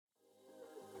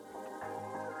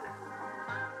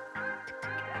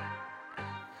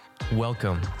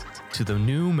Welcome to the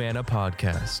New Manna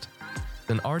Podcast,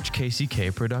 an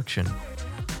ArchKCK production.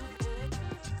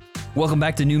 Welcome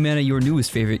back to New Manna, your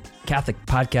newest favorite Catholic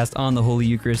podcast on the Holy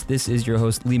Eucharist. This is your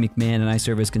host, Lee McMahon, and I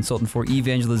serve as consultant for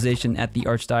evangelization at the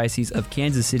Archdiocese of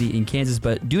Kansas City in Kansas.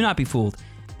 But do not be fooled.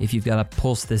 If you've got a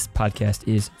pulse, this podcast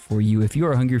is for you. If you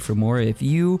are hungry for more, if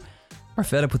you are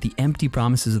fed up with the empty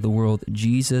promises of the world,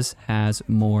 Jesus has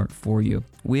more for you.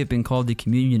 We have been called to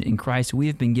communion in Christ. We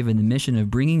have been given the mission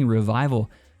of bringing revival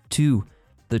to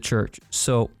the church.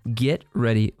 So get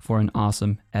ready for an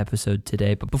awesome episode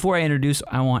today. But before I introduce,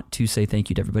 I want to say thank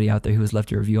you to everybody out there who has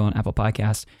left a review on Apple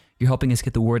Podcasts. You're helping us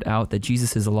get the word out that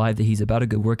Jesus is alive, that he's about a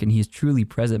good work, and he is truly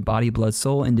present, body, blood,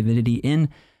 soul, and divinity in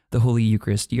the Holy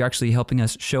Eucharist. You're actually helping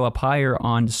us show up higher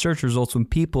on search results when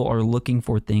people are looking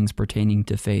for things pertaining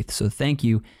to faith. So thank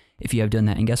you if you have done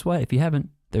that. And guess what? If you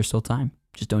haven't, there's still time.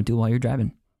 Just don't do it while you're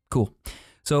driving. Cool.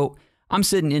 So I'm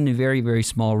sitting in a very, very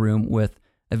small room with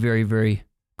a very, very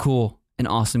cool and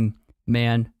awesome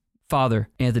man, Father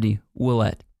Anthony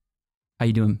Ouellette. How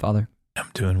you doing, Father? I'm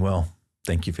doing well.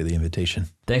 Thank you for the invitation.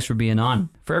 Thanks for being on.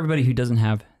 For everybody who doesn't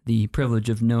have the privilege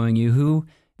of knowing you, who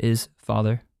is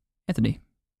Father Anthony?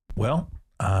 Well,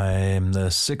 I'm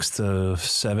the sixth of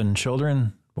seven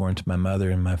children, born to my mother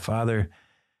and my father.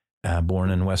 Born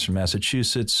in Western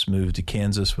Massachusetts, moved to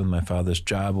Kansas with my father's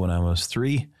job when I was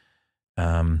 3.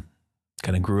 Kind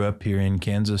of grew up here in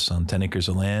Kansas on 10 acres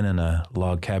of land in a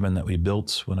log cabin that we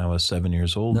built when I was 7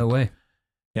 years old. No way.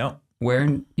 Yeah. Where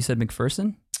in, you said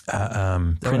McPherson?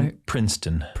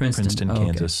 Princeton, Oh,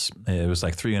 Kansas. Okay. It was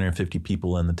like 350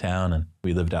 people in the town, and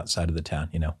we lived outside of the town.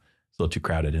 You know, it's a little too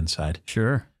crowded inside.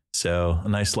 Sure. So a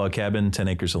nice log cabin, 10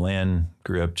 acres of land.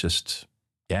 Grew up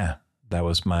that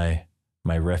was my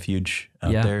refuge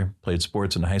out there. Played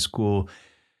sports in high school.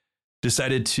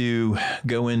 Decided to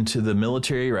go into the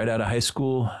military right out of high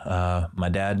school. My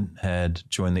dad had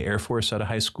joined the Air Force out of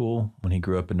high school when he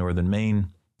grew up in northern Maine.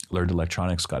 Learned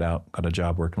electronics, got a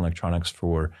job working electronics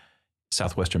for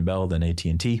Southwestern Bell, then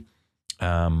AT&T.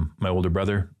 My older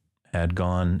brother had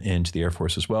gone into the Air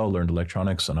Force as well, learned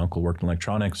electronics. An uncle worked in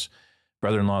electronics.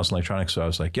 Brother-in-law's in electronics, so I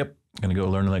was like, yep, I'm going to go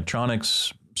learn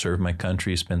electronics, serve my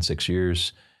country, spend 6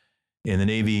 years in the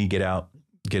Navy, get out,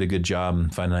 get a good job,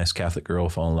 and find a nice Catholic girl,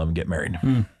 fall in love, and get married.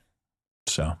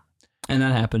 So. And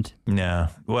that happened. Yeah.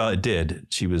 Well, it did.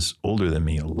 She was older than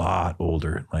me, a lot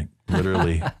older, like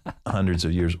literally hundreds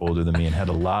of years older than me, and had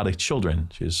a lot of children.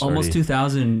 She was almost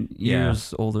 2,000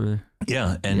 years older.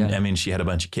 Yeah. And I mean, she had a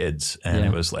bunch of kids, and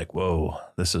it was like, whoa,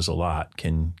 this is a lot.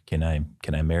 Can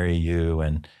I marry you?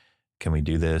 And can we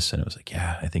do this? And it was like,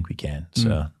 yeah, I think we can.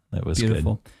 So that was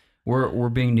beautiful. Good. We're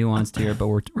being nuanced here, but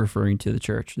we're referring to the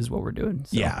church is what we're doing.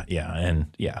 So.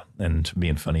 And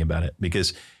being funny about it,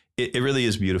 because it really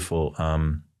is beautiful.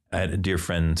 I had a dear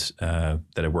friend that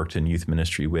I worked in youth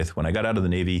ministry with. When I got out of the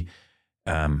Navy,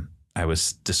 I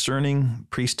was discerning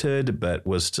priesthood, but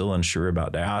was still unsure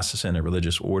about diocesan and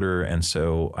religious order. And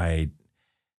so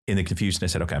in the confusion, I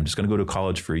said, okay, I'm just going to go to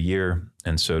college for a year.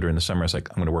 And so during the summer, I was like,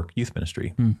 I'm going to work youth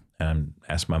ministry. And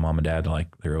asked my mom and dad,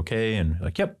 like, they're okay. And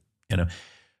like, yep,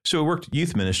 So I worked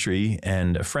youth ministry,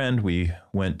 and a friend, we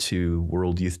went to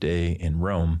World Youth Day in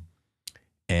Rome.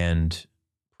 And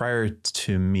prior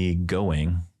to me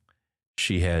going,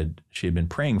 she had been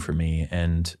praying for me,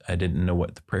 and I didn't know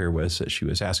what the prayer was that she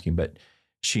was asking, but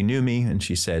she knew me, and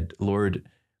she said, Lord,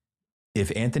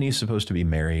 if Anthony is supposed to be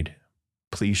married,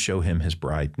 please show him his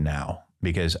bride now,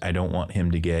 because I don't want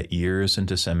him to get years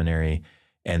into seminary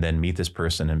and then meet this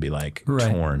person and be like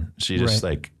torn. She just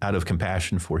like, out of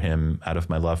compassion for him, out of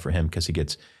my love for him, because he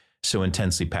gets so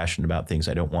intensely passionate about things,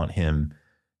 I don't want him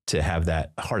to have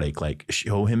that heartache. Like,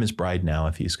 show him his bride now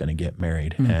if he's going to get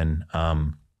married. And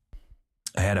I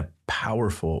had a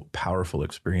powerful, powerful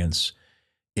experience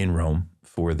in Rome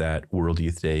for that World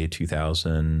Youth Day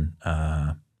 2000.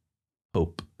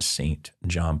 Pope St.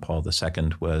 John Paul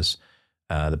II was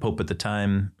the Pope at the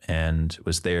time, and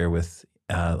was there with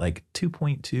like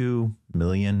 2.2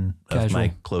 million of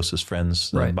my closest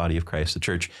friends, the body of Christ, the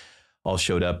church, all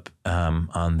showed up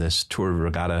on this tour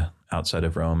regatta outside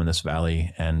of Rome in this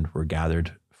valley, and were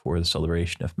gathered for the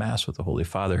celebration of Mass with the Holy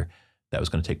Father that was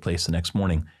going to take place the next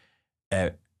morning.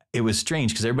 It was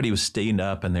strange because everybody was staying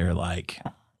up, and they're like,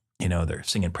 they're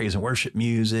singing praise and worship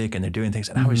music, and they're doing things.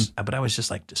 And I was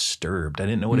just like disturbed. I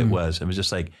didn't know what it was. It was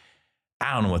just like,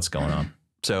 I don't know what's going on.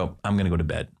 So I'm going to go to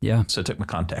bed. Yeah. So I took my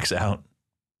contacts out,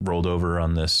 rolled over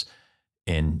on this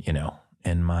in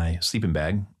my sleeping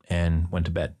bag, and went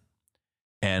to bed,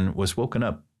 and was woken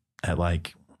up at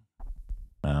like,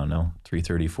 I don't know,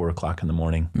 3:30, 4 o'clock in the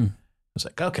morning was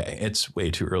like, okay, it's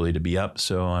way too early to be up,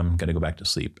 so I'm going to go back to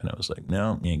sleep. And I was like,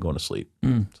 no, you ain't going to sleep. So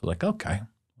I was like, okay,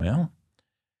 well,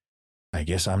 I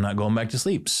guess I'm not going back to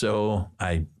sleep. So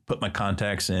I put my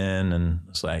contacts in, and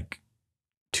it's like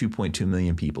 2.2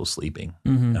 million people sleeping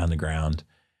on the ground.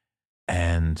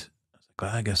 And I was like,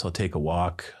 well, I guess I'll take a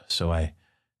walk. So I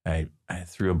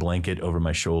threw a blanket over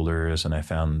my shoulders, and I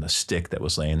found the stick that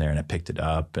was laying there, and I picked it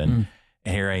up, and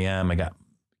here I am. I got,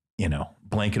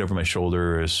 blanket over my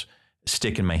shoulders,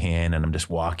 stick in my hand, and I'm just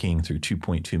walking through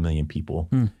 2.2 million people.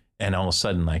 And all of a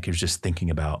sudden, like, I was just thinking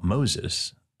about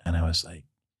Moses, and I was like,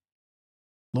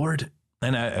 Lord,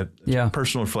 and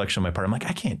personal reflection on my part, I'm like,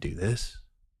 I can't do this.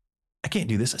 I can't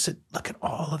do this. I said, look at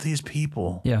all of these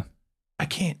people. Yeah. I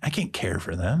can't care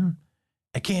for them.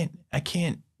 I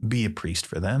can't be a priest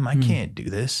for them. I can't do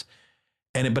this.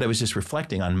 But I was just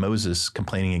reflecting on Moses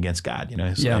complaining against God,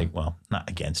 it's like, well, not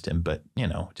against him, but,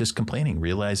 just complaining,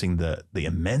 realizing the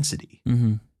immensity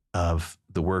of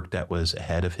the work that was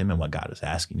ahead of him and what God was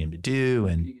asking him to do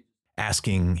and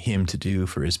asking him to do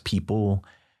for his people.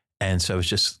 And so I was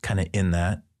just kind of in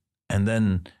that. And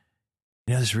then,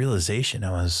 this realization,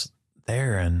 I was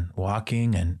there and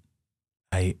walking, and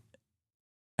I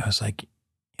was like,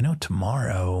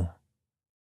 tomorrow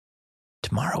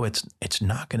it's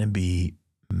not going to be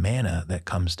manna that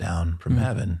comes down from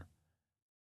heaven.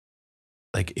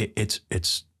 Like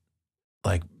it's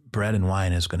like bread and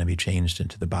wine is going to be changed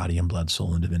into the body and blood,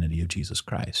 soul, and divinity of Jesus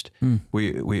Christ.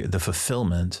 We the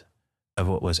fulfillment of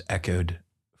what was echoed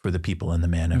for the people in the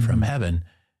manna from heaven.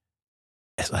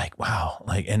 It's like, wow.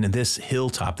 Like, and in this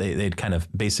hilltop, they'd kind of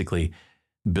basically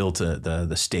built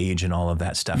the stage and all of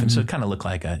that stuff. And so it kind of looked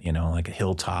like a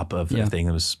hilltop of a thing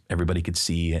that was, everybody could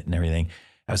see it and everything.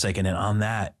 I was like, and then on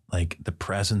that, like, the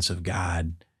presence of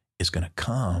God is going to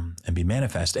come and be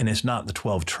manifest. And it's not the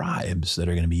 12 tribes that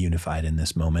are going to be unified in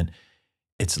this moment.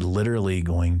 It's literally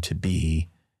going to be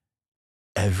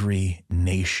every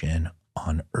nation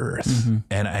on earth.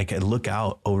 And I could look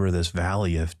out over this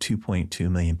valley of 2.2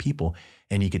 million people,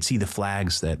 and you could see the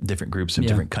flags that different groups of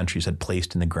different countries had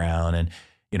placed in the ground, and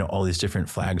all these different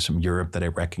flags from Europe that I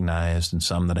recognized and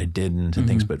some that I didn't, and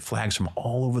things, but flags from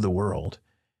all over the world.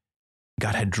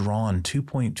 God had drawn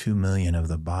 2.2 million of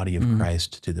the body of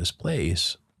Christ to this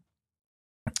place,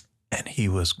 and he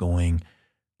was going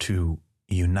to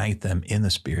unite them in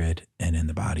the spirit and in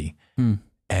the body. And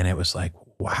it was like,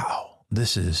 wow.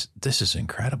 This is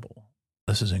incredible.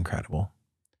 This is incredible.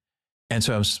 And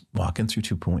so I was walking through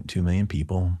 2.2 million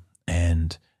people,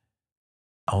 and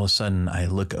all of a sudden I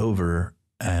look over,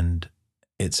 and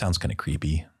it sounds kind of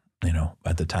creepy,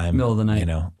 at the time. Middle of the night.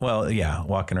 Well, yeah,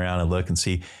 walking around and look and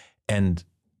see. And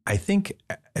I think,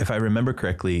 if I remember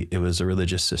correctly, it was a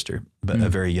religious sister, but a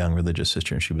very young religious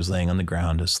sister, and she was laying on the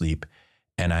ground asleep.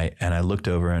 And I looked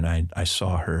over, and I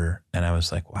saw her, and I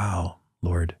was like, wow,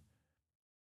 Lord.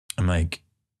 I'm like,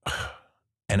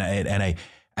 and I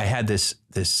had this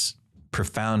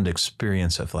profound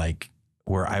experience of, like,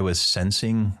 where I was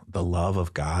sensing the love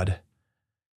of God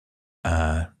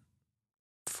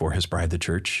for his bride, the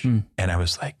church. And I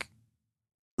was like,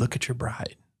 look at your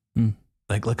bride.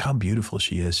 Like, look how beautiful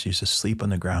she is. She's asleep on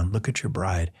the ground. Look at your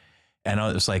bride. And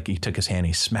it was like, he took his hand,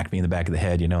 he smacked me in the back of the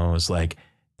head, it was like,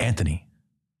 Anthony,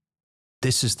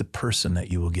 this is the person that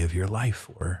you will give your life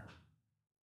for.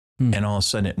 And all of a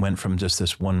sudden it went from just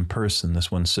this one person, this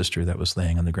one sister that was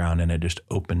laying on the ground, and it just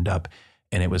opened up,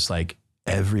 and it was like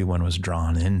everyone was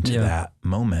drawn into that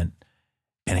moment.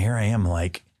 And here I am,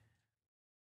 like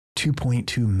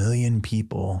 2.2 million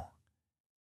people.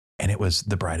 And it was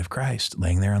the bride of Christ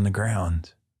laying there on the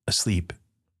ground, asleep,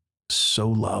 so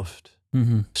loved,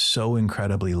 so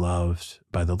incredibly loved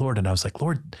by the Lord. And I was like,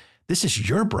 Lord, this is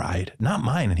your bride, not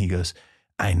mine. And he goes,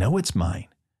 I know it's mine,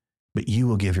 but you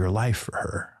will give your life for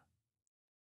her.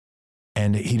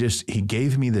 And he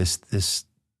gave me this,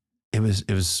 it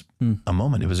was a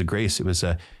moment. It was a grace. It was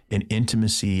an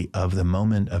intimacy of the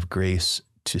moment of grace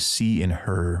to see in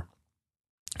her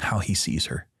how he sees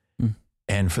her.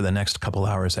 And for the next couple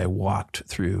hours, I walked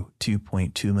through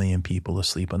 2.2 million people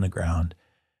asleep on the ground,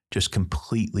 just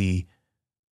completely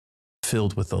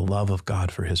filled with the love of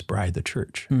God for his bride, the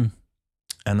church.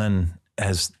 And then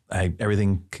as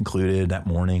everything concluded that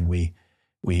morning,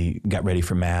 we got ready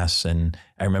for Mass, and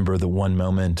I remember the one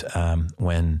moment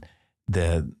when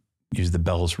the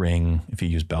bells ring. If you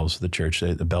use bells for the church,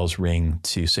 the bells ring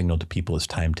to signal to people it's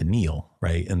time to kneel.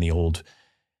 Right, in the old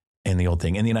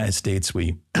thing in the United States,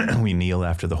 we kneel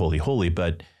after the Holy Holy,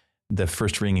 but the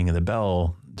first ringing of the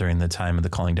bell during the time of the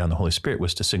calling down the Holy Spirit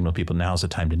was to signal people now's the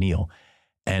time to kneel.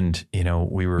 And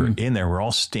we were in there. We're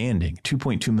all standing,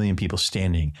 2.2 million people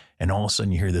standing, and all of a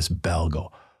sudden you hear this bell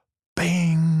go,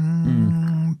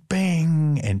 bang,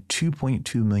 bang, and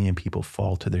 2.2 million people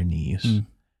fall to their knees.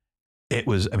 It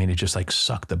was, I mean, it just like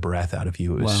sucked the breath out of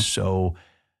you. It was so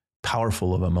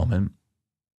powerful of a moment.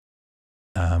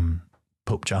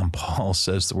 Pope John Paul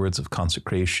says the words of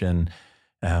consecration.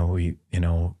 We,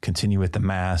 continue with the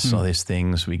mass, all these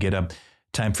things. We get up,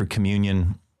 time for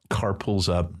communion, car pulls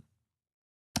up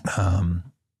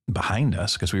behind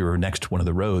us because we were next to one of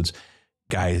the roads.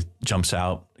 Guy jumps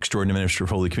out, extraordinary minister of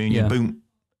Holy Communion, boom,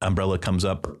 umbrella comes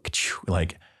up,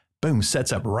 like, boom,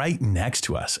 sets up right next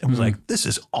to us. It was like, this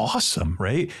is awesome,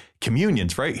 right?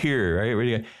 Communion's right here,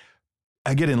 right?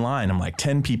 I get in line, I'm like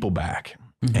 10 people back.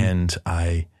 And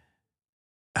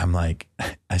I'm like,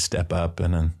 I step up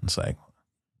and then it's like,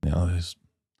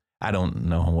 I don't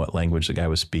know what language the guy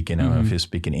was speaking. I don't know if he was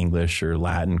speaking English or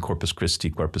Latin, Corpus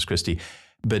Christi.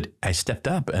 But I stepped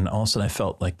up and all of a sudden I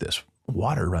felt like this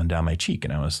water run down my cheek.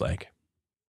 And I was like,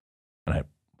 and I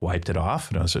wiped it off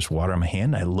and it was just water on my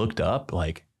hand. I looked up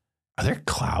like, are there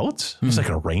clouds? It was like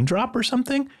a raindrop or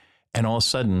something. And all of a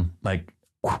sudden, like,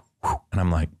 and I'm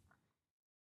like,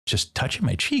 just touching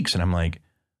my cheeks. And I'm like,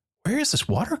 where is this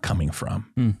water coming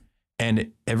from?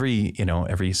 And every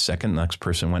second, the next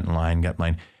person went in line, got in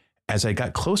line. As I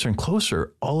got closer and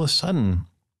closer, all of a sudden,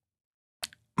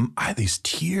 these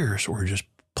tears were just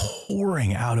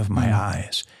pouring out of my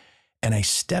eyes. And I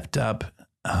stepped up.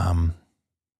 I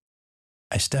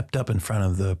stepped up in front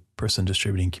of the person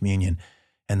distributing communion,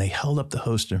 and they held up the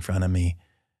host in front of me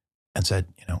and said,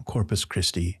 Corpus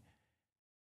Christi.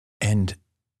 And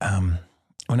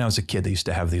when I was a kid, they used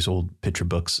to have these old picture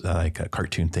books, like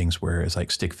cartoon things where it's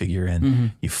like stick figure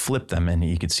and you flip them and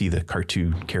you could see the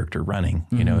cartoon character running,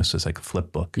 so it's like a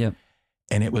flip book. Yep.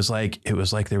 And it was like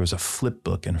there was a flip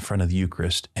book in front of the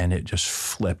Eucharist and it just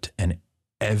flipped and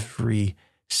every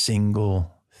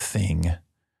single thing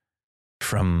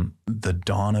from the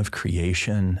dawn of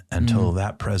creation until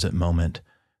that present moment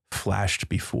flashed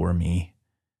before me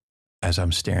as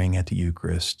I'm staring at the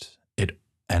Eucharist.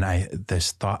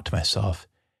 This thought to myself,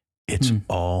 it's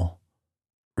all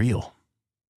real.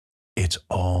 It's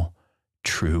all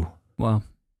true. Wow.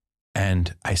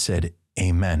 And I said,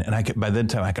 amen. And by that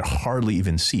time I could hardly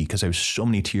even see because there was so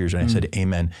many tears. And I said,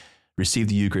 amen, received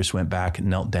the Eucharist, went back,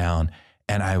 knelt down.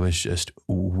 And I was just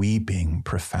weeping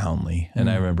profoundly. And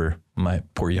I remember my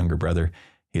poor younger brother,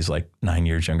 he's like 9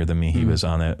 years younger than me. He was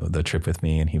on the trip with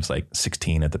me and he was like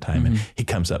 16 at the time. And he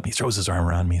comes up, he throws his arm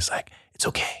around me. He's like, it's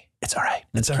okay. It's all right.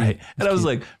 It's all right. And I was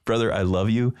like, brother, I love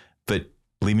you, but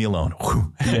leave me alone.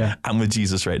 Yeah. I'm with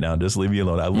Jesus right now. Just leave me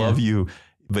alone. I love you,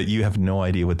 but you have no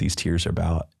idea what these tears are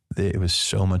about. It was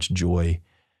so much joy.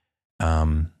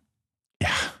 And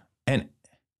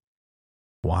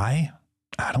why?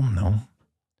 I don't know.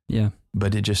 Yeah.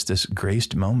 But it just this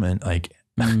graced moment, like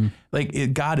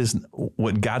God's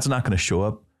not going to show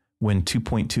up when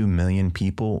 2.2 million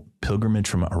people pilgrimage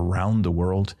from around the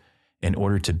world in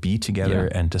order to be together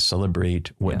and to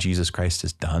celebrate what Jesus Christ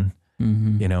has done.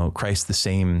 Christ the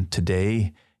same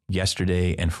today,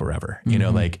 yesterday, and forever.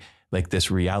 Like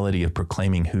this reality of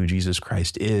proclaiming who Jesus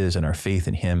Christ is and our faith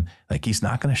in him, like he's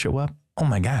not going to show up. Oh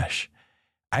my gosh.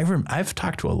 I've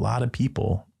talked to a lot of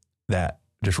people that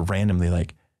just randomly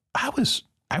like, I was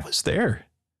there.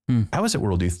 I was at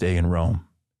World Youth Day in Rome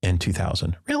in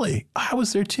 2000. Really? I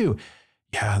was there too.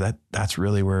 Yeah, that's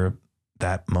really where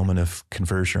that moment of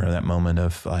conversion or that moment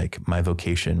of like my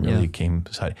vocation really came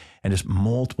beside. And just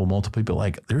multiple people,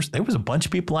 like there was a bunch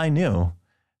of people I knew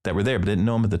that were there, but didn't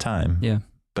know them at the time. Yeah.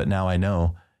 But now I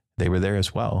know they were there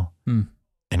as well. And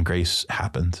grace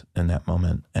happened in that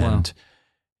moment. And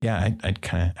I'd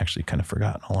kind of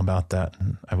forgotten all about that.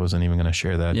 And I wasn't even going to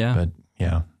share that. Yeah. But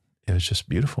it was just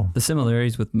beautiful. The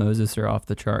similarities with Moses are off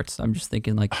the charts. I'm just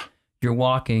thinking like you're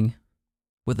walking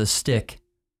with a stick.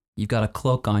 You've got a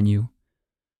cloak on you.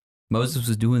 Moses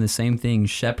was doing the same thing,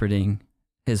 shepherding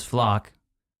his flock.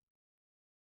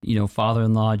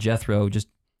 Father-in-law Jethro just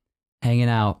hanging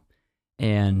out,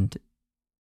 and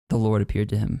the Lord appeared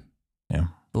to him. Yeah.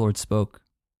 The Lord spoke.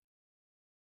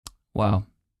 Wow.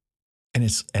 And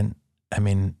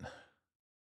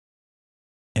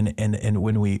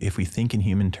if we think in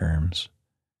human terms,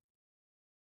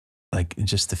 like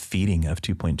just the feeding of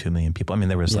 2.2 million people,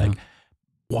 there was like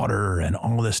water and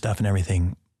all this stuff and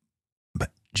everything,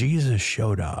 but Jesus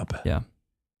showed up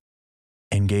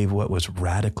and gave what was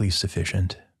radically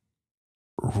sufficient.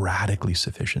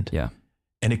 Yeah.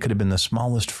 And it could have been the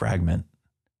smallest fragment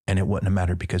and it wouldn't have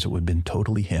mattered because it would have been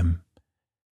totally him.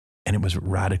 And it was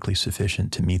radically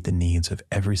sufficient to meet the needs of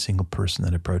every single person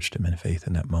that approached him in faith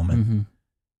in that moment. And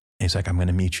he's like, I'm going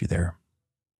to meet you there.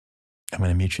 I'm going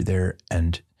to meet you there.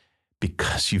 And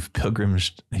because you've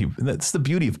pilgrimaged. That's the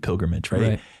beauty of pilgrimage,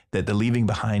 right? That the leaving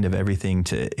behind of everything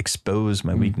to expose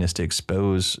my weakness, to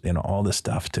expose, all this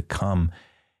stuff, to come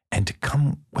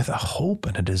with a hope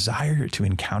and a desire to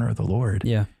encounter the Lord.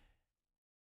 Yeah.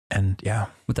 And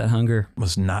with that hunger,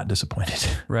 was not disappointed.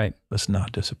 Right. Was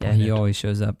not disappointed. Yeah, he always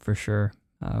shows up for sure.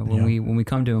 When we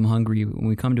come to him hungry, when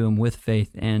we come to him with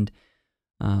faith and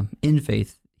in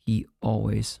faith, he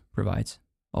always provides,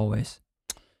 always.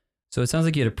 So it sounds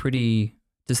like you had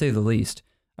to say the least,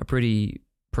 a pretty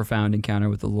profound encounter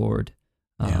with the Lord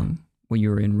when you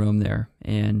were in Rome there.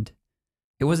 And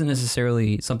it wasn't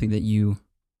necessarily something that you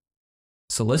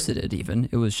solicited even.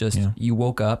 It was just you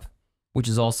woke up, which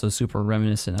is also super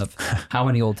reminiscent of how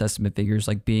many Old Testament figures,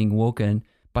 like being woken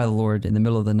by the Lord in the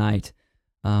middle of the night,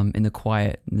 in the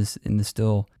quiet, in the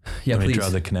still. Yeah, Let please. me draw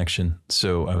the connection.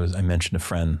 So I mentioned a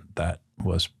friend that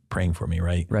was praying for me,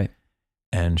 right? Right.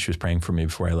 And she was praying for me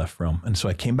before I left Rome. And so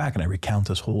I came back and I recount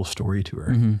this whole story to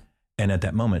her. Mm-hmm. And at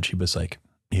that moment, she was like,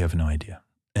 you have no idea.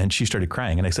 And she started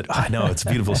crying. And I said, I know, it's a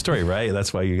beautiful story, right?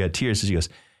 That's why you got tears. And she goes,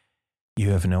 you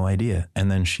have no idea. And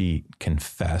then she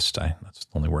confessed, that's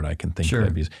the only word I can think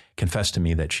of, confessed to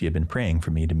me that she had been praying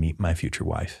for me to meet my future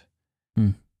wife.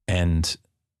 Mm. And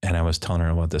I was telling her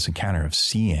about this encounter of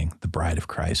seeing the bride of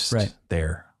Christ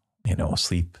there,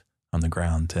 asleep on the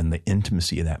ground, and the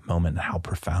intimacy of that moment and how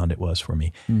profound it was for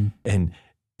me. Mm.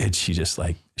 And she just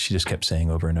kept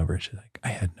saying over and over, she's like, I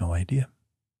had no idea.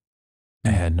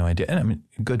 I had no idea. And I mean,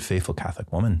 a good, faithful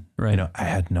Catholic woman, right. I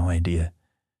had no idea.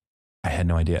 I had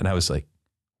no idea. And I was like,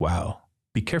 wow,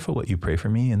 be careful what you pray for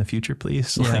me in the future,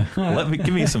 please. Yeah. Like,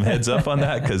 give me some heads up on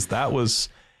that. Cause that was,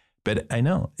 but I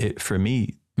know it for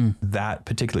me, that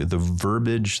particularly the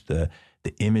verbiage, the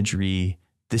imagery,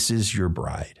 this is your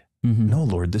bride. Mm-hmm. No,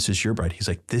 Lord, this is your bride. He's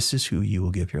like, this is who you will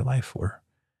give your life for.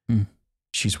 Mm.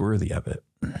 She's worthy of it.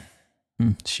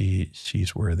 Mm.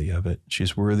 She's worthy of it.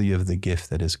 She's worthy of the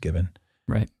gift that is given.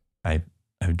 Right. I've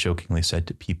jokingly said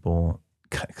to people,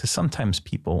 because sometimes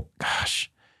people,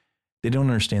 they don't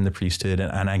understand the priesthood,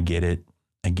 and I get it.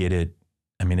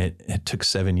 I mean, it took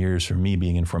 7 years for me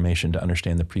being in formation to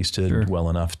understand the priesthood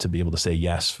well enough to be able to say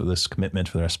yes for this commitment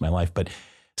for the rest of my life. But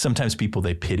sometimes people,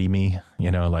 they pity me,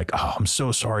 like, oh, I'm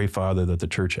so sorry, Father, that the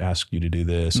church asked you to do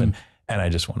this. And I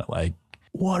just want to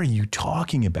what are you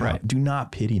talking about? Right. Do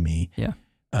not pity me. Yeah.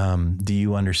 Do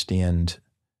you understand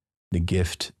the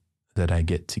gift that I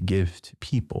get to give to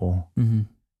people?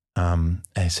 Mm-hmm.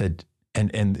 I said,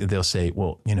 and they'll say,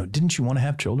 well, didn't you want to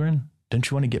have children?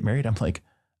 Didn't you want to get married? I'm like,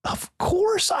 of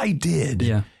course I did.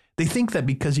 Yeah. They think that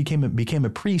because you became a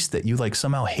priest that you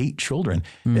somehow hate children.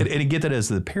 And I get that as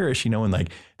the parish, and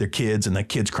their kids and the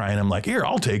kids crying. I'm like, here,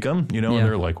 I'll take them, and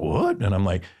they're like, what? And I'm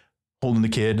like holding the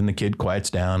kid, and the kid quiets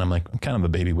down. I'm like, I'm kind of a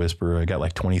baby whisperer. I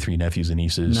got 23 nephews and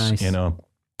nieces, nice.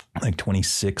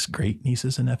 26 great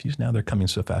nieces and nephews now. They're coming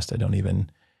so fast. I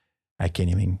can't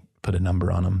even put a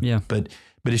number on them. Yeah. But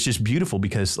it's just beautiful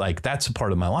because that's a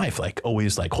part of my life,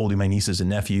 always holding my nieces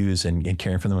and nephews and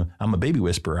caring for them. I'm a baby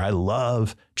whisperer. I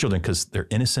love children because their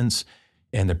innocence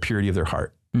and the purity of their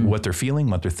heart, what they're feeling,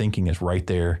 what they're thinking is right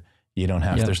there. You don't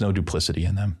have, there's no duplicity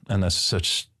in them. And it's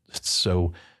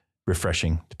so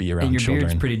refreshing to be around and your children.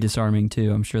 Beard's pretty disarming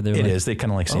too. I'm sure it is. They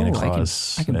kind of like Santa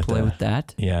Claus. I can play with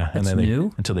that. Yeah. That's and then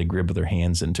new. Until they grip their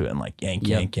hands into it and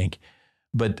yank.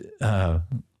 But,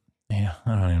 yeah,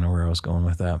 I don't even know where I was going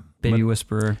with that. Baby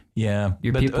whisperer. Yeah.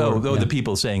 Your people, the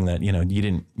people saying that, you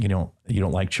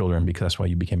don't like children because that's why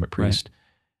you became a priest. Right.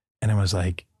 And I was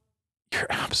like, you're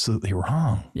absolutely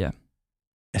wrong. Yeah.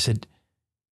 I said,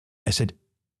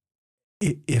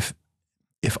 if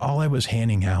all I was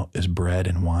handing out is bread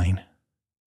and wine,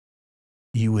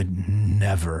 you would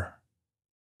never,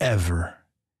 ever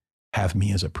have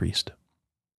me as a priest.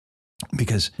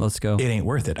 Because let's go. It ain't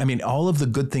worth it. I mean, all of the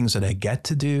good things that I get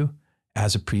to do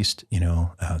as a priest,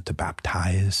 to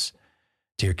baptize,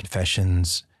 to hear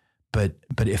confessions, but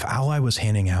if all I was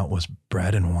handing out was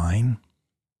bread and wine,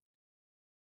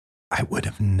 I would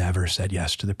have never said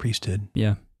yes to the priesthood.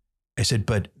 Yeah. I said,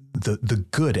 but the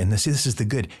good, and this is the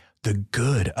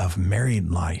good of married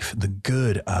life, the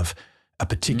good of a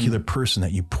particular person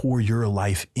that you pour your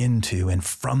life into, and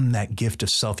from that gift of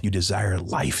self, you desire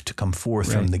life to come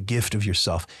forth from the gift of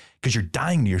yourself, because you're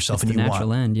dying to yourself. It's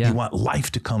and you want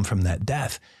life to come from that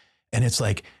death. And it's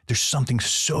there's something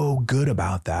so good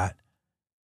about that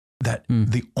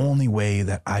the only way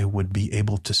that I would be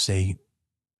able to say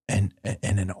and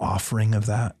an offering of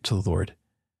that to the Lord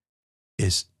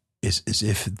is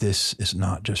if this is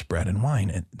not just bread and wine,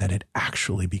 and that it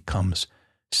actually becomes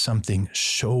something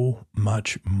so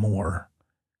much more.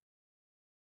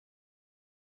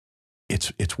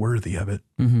 It's worthy of it.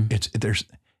 Mm-hmm.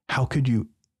 how could you,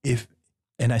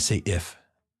 and I say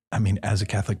I mean, as a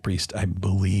Catholic priest, I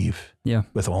believe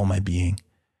with all my being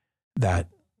that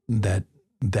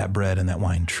bread and that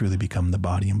wine truly become the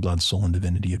body and blood, soul, and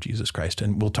divinity of Jesus Christ.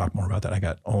 And we'll talk more about that. I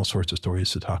got all sorts of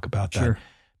stories to talk about that.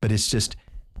 But it's just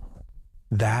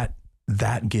that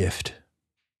gift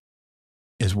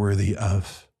is worthy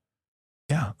of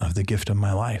the gift of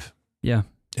my life. Yeah.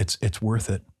 It's worth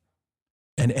it.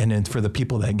 And for the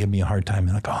people that give me a hard time,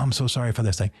 like, oh, I'm so sorry for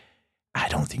this. Like, I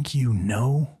don't think you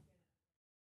know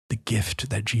the gift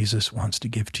that Jesus wants to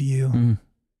give to you. Mm.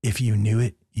 If you knew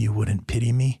it, you wouldn't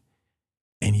pity me.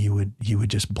 And you would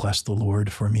just bless the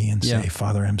Lord for me and say,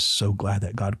 Father, I'm so glad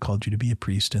that God called you to be a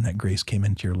priest and that grace came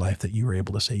into your life, that you were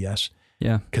able to say yes.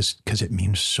 Yeah. Because it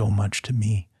means so much to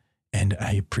me. And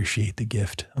I appreciate the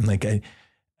gift. I'm like,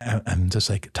 I'm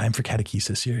just like, time for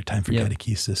catechesis here, time for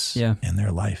catechesis in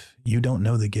their life. You don't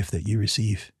know the gift that you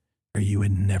receive, or you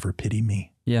would never pity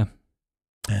me. Yeah.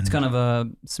 And it's kind of a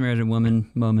Samaritan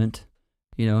woman moment.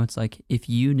 You know, it's like, if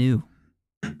you knew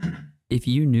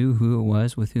who it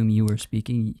was with whom you were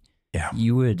speaking,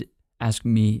 you would ask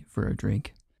me for a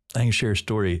drink. I can share a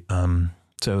story.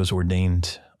 So I was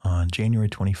ordained on January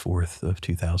 24th of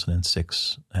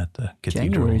 2006 at the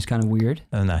cathedral. January is kind of weird.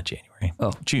 Not January.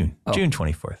 Oh. June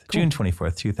 24th. Cool. June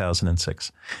 24th,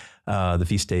 2006. The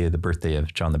feast day of the birthday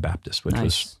of John the Baptist, which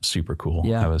was super cool.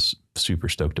 Yeah. I was super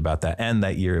stoked about that. And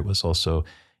that year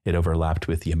it overlapped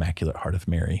with the Immaculate Heart of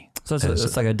Mary. So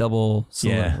it's like a double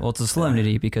solemnity. Well, it's a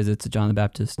solemnity because it's a John the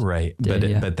Baptist. Right.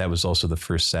 Day, but that was also the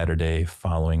first Saturday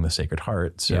following the Sacred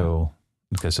Heart. So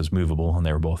because it's movable and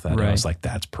they were both that, I was like,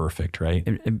 that's perfect, right?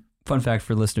 And fun fact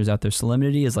for listeners out there,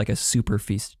 solemnity is like a super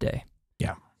feast day.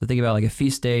 Yeah. So think about like a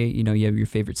feast day, you know, you have your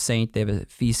favorite saint, they have a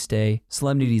feast day.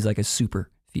 Solemnity is like a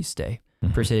super feast day,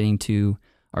 pertaining to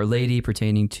Our Lady,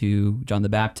 pertaining to John the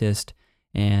Baptist,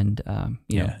 and and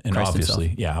Christ obviously,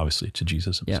 himself. Obviously to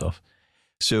Jesus himself.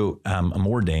 So I'm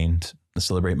ordained to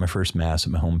celebrate my first Mass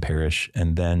at my home parish,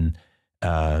 and then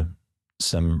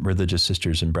some religious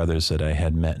sisters and brothers that I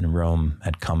had met in Rome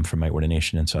had come from my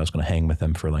ordination, and so I was going to hang with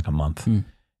them for like a month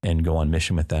and go on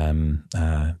mission with them,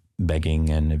 begging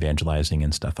and evangelizing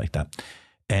and stuff like that.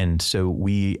 And so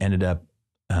we ended up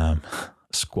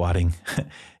squatting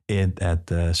at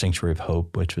the Sanctuary of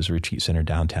Hope, which was a retreat center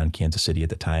downtown Kansas City at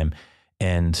the time.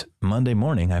 And Monday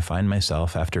morning, I find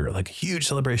myself, after like a huge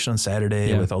celebration on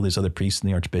Saturday with all these other priests and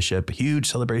the Archbishop, a huge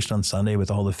celebration on Sunday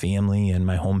with all the family and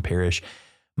my home parish.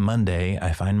 Monday,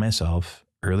 I find myself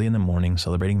early in the morning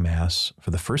celebrating Mass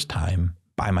for the first time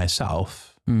by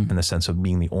myself, in the sense of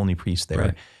being the only priest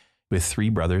there, with 3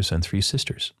 brothers and 3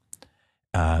 sisters,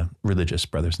 religious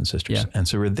brothers and sisters. Yeah. And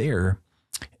so we're there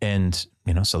and,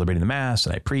 celebrating the Mass,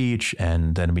 and I preach,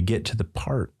 and then we get to the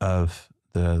part of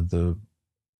the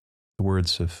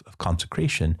words of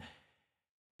consecration,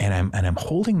 and I'm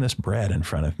holding this bread in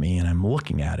front of me, and I'm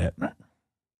looking at it,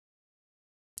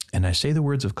 and I say the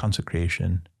words of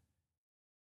consecration,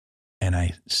 and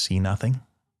I see nothing,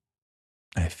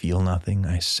 I feel nothing,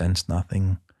 I sense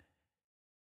nothing,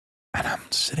 and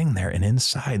I'm sitting there, and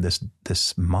inside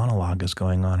this monologue is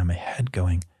going on in my head,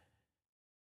 going,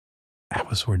 I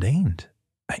was ordained.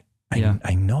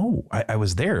 I know. I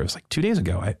was there. It was like 2 days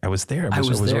ago. I was there. I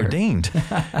was ordained.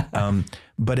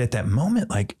 But at that moment,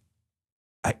 like,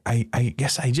 I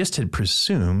guess I just had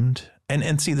presumed,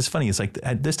 and see, this funny, it's like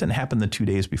this didn't happen the 2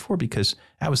 days before, because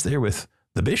I was there with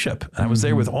the bishop, and I was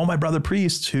there with all my brother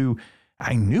priests who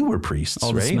I knew were priests,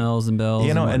 all the smells and bells,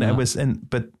 and I was,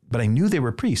 but I knew they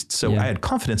were priests. So I had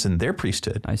confidence in their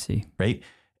priesthood. I see. Right.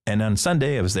 And on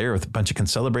Sunday, I was there with a bunch of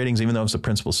concelebrating, even though I was the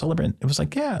principal celebrant. It was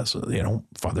like, so,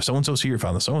 Father so-and-so's here,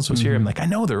 Father so-and-so's here. I'm like, I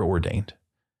know they're ordained.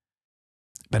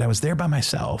 But I was there by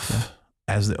myself,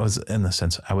 as it was, in the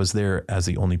sense, I was there as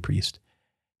the only priest.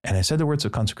 And I said the words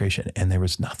of consecration, and there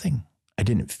was nothing. I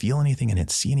didn't feel anything, and didn't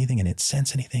see anything, and didn't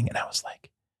sense anything. And I was like,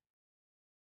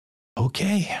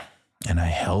 okay. And I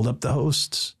held up the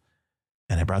hosts,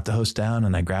 and I brought the host down,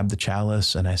 and I grabbed the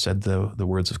chalice, and I said the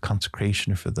words of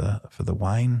consecration for the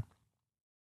wine.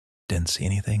 Didn't see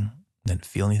anything, didn't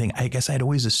feel anything. I guess I'd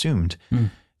always assumed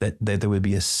that there would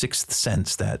be a sixth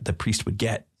sense that the priest would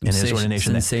get in his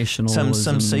ordination. Some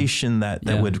sensation that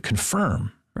would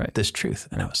confirm this truth.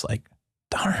 And I was like,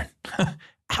 darn,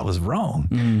 I was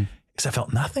wrong, because I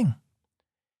felt nothing.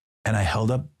 And I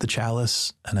held up the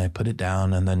chalice, and I put it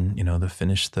down, and then, to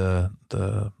finish the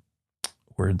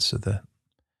words of the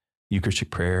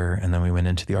Eucharistic prayer, and then we went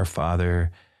into the Our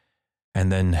Father, and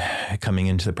then coming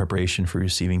into the preparation for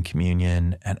receiving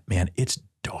communion. And man, it's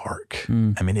dark.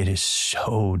 I mean, it is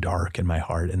so dark in my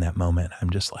heart in that moment. I'm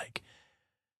just like,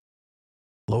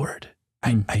 Lord,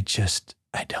 I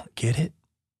don't get it.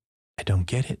 I don't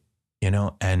get it,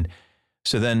 And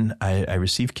so then I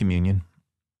receive communion,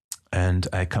 and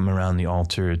I come around the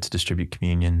altar to distribute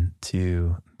communion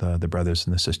to the brothers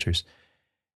and the sisters.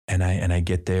 And I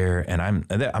get there, and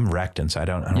I'm wrecked inside.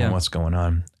 I don't know what's going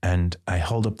on. And I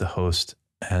hold up the host,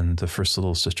 and the first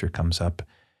little sister comes up,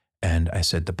 and I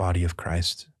said, "The body of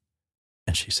Christ."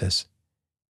 And she says,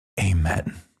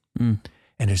 "Amen." Mm.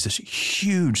 And there's this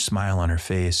huge smile on her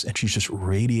face, and she's just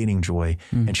radiating joy.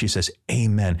 Mm. And she says,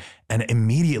 "Amen." And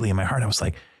immediately in my heart, I was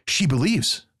like, she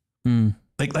believes. Mm.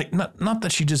 Like not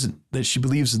that she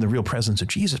believes in the real presence of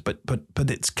Jesus, but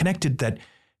it's connected that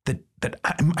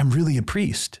I'm really a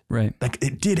priest. Right. Like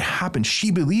it did happen.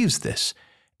 She believes this.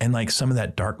 And like some of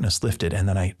that darkness lifted. And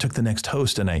then I took the next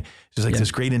host, and there's like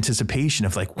this great anticipation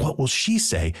of like, what will she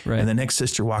say? Right. And the next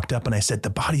sister walked up, and I said, "The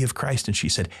body of Christ." And she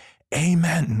said,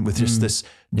 "Amen," with just this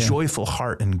joyful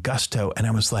heart and gusto. And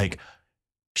I was like,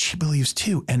 she believes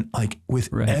too. And like with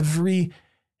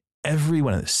every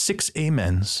one of the 6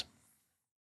 amens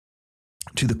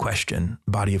to the question,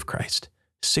 body of Christ,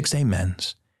 6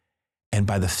 amens. And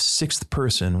by the 6th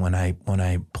person, when I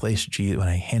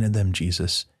handed them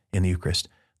Jesus in the Eucharist,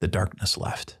 the darkness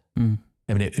left. Mm.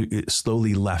 I mean, it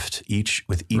slowly left each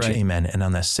amen. And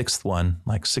on that 6th one,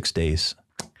 like 6 days,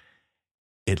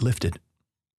 it lifted.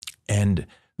 And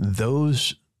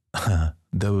those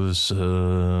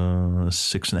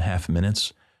 6.5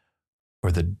 minutes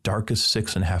were the darkest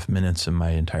 6.5 minutes of my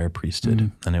entire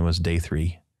priesthood. And it was day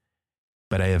 3.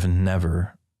 But I have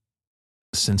never,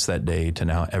 since that day to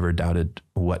now, ever doubted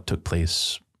what took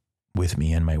place with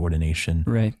me in my ordination,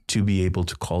 to be able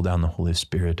to call down the Holy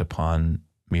Spirit upon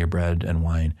mere bread and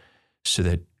wine so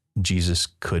that Jesus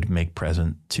could make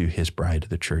present to his bride,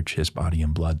 the church, his body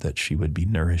and blood, that she would be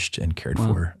nourished and cared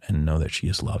for and know that she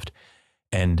is loved.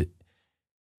 And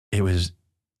it was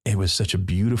such a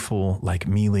beautiful, like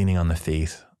me leaning on the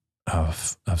faith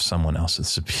of someone else.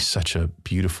 It's such a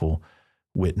beautiful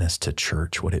witness to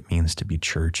church, what it means to be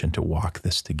church and to walk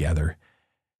this together.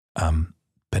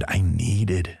 But I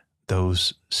needed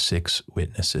those 6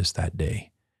 witnesses that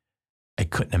day. I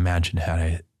couldn't imagine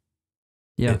had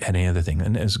any other thing.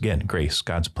 And it was, again, grace,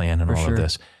 God's plan, and all of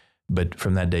this. But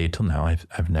from that day till now,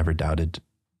 I've never doubted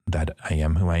that I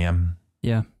am who I am.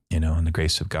 Yeah. And the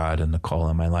grace of God and the call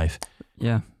on my life.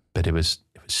 Yeah. But it was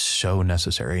so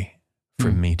necessary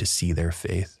for me to see their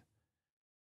faith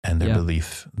and their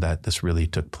belief that this really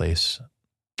took place,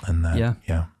 and that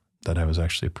that I was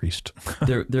actually a priest.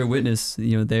 their witness,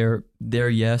 their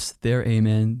yes, their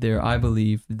amen, their I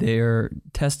believe, their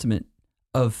testament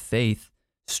of faith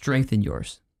strengthened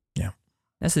yours. Yeah.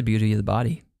 That's the beauty of the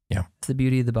body. Yeah. It's the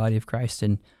beauty of the body of Christ,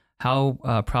 and how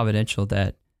providential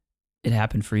that it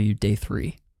happened for you day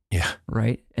 3. Yeah.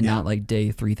 Right? And not like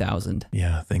day 3,000.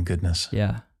 Yeah. Thank goodness.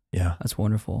 Yeah. Yeah. That's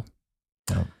wonderful.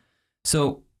 Yeah.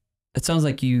 So it sounds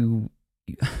like you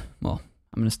well,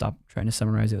 I'm going to stop trying to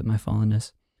summarize it with my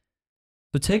fallenness.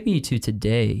 So take me to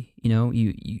today. You're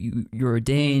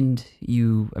ordained.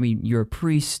 You're a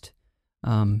priest.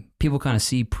 People kind of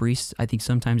see priests, I think,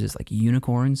 sometimes as like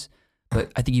unicorns,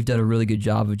 but I think you've done a really good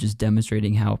job of just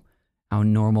demonstrating how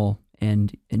normal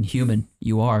and human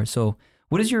you are. So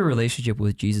what does your relationship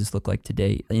with Jesus look like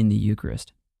today in the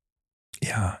Eucharist?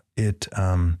 Yeah,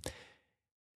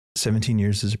 17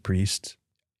 years as a priest,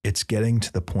 it's getting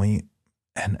to the point,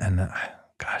 and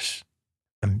gosh,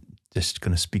 I'm just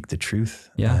going to speak the truth.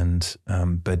 Yeah. And,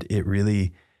 but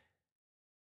it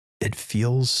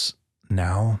feels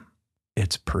now,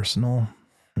 it's personal.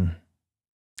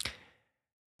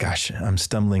 Gosh, I'm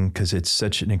stumbling because it's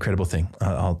such an incredible thing.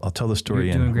 I'll tell the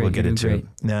story and we'll get into it.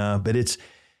 No, but it's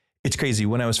crazy.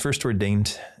 When I was first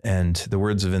ordained, and the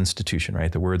words of institution,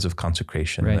 right? The words of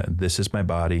consecration, this is my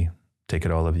body, take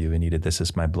it all of you and eat it. This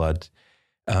is my blood.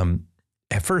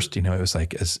 At first, it was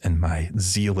like, and my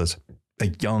zeal as a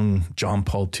young John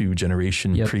Paul II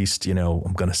generation priest,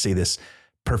 I'm going to say this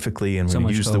perfectly, and we're going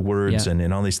to use the words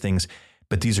and all these things.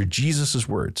 But these are Jesus's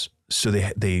words. So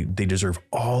they deserve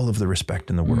all of the respect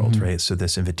in the world, right? So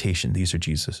this invitation, these are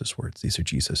Jesus's words. These are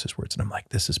Jesus's words. And I'm like,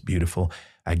 this is beautiful.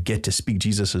 I get to speak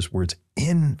Jesus's words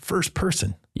in first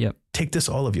person. Yep. Take this,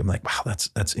 all of you. I'm like, wow,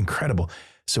 that's incredible.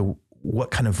 So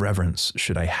what kind of reverence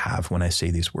should I have when I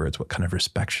say these words? What kind of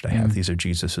respect should I have? These are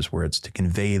Jesus's words, to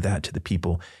convey that to the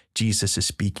people. Jesus is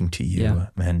speaking to you,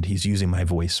 and he's using my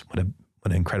voice. What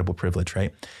an incredible privilege,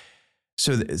 right?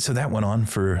 So that went on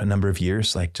for a number of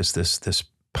years, like just this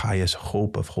pious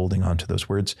hope of holding on to those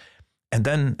words. And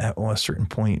then at a certain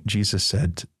point, Jesus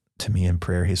said to me in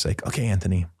prayer, he's like, okay,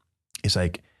 Anthony, he's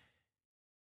like,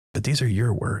 but these are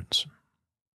your words.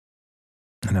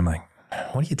 And I'm like,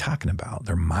 what are you talking about?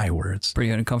 They're my words.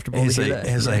 Pretty uncomfortable. He's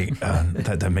like,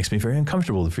 that makes me very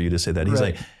uncomfortable for you to say that. He's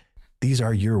like, these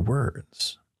are your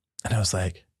words. And I was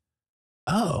like,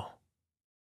 oh,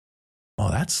 well,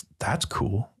 that's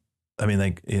cool. I mean,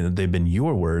 like, they've been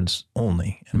your words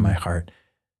only in my heart.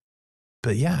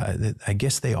 But yeah, I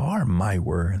guess they are my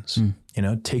words.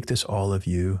 Take this, all of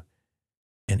you,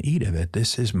 and eat of it.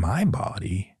 This is my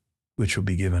body, which will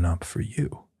be given up for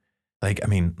you. Like, I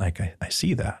mean, like I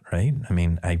see that, right? I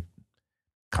mean,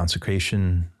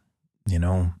 consecration,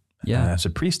 as a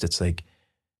priest, it's like,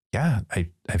 yeah,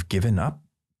 I've given up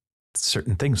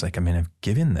certain things. Like, I mean, I've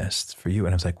given this for you.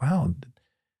 And I was like, wow,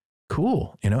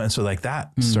 cool. And so like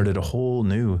that started a whole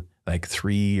new, like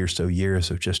 3 or so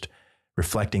years of just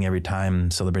reflecting every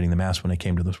time, celebrating the Mass when I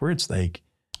came to those words, like,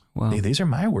 wow, hey, these are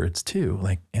my words too.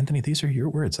 Like, Anthony, these are your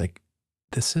words. Like,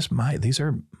 these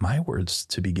are my words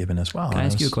to be given as well. Can I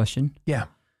ask you a question? Yeah.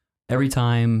 Every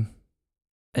time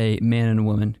a man and a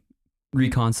woman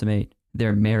reconsummate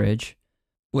their marriage,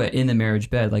 in the marriage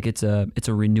bed, like it's a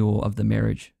renewal of the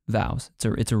marriage vows.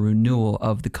 It's a renewal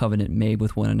of the covenant made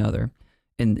with one another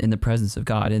in the presence of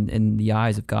God, in the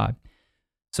eyes of God.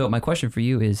 So my question for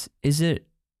you is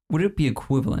would it be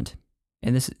equivalent?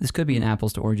 And this could be an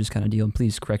apples to oranges kind of deal, and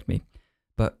please correct me.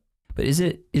 But is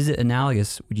it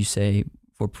analogous, would you say,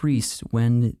 for priests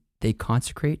when they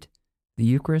consecrate the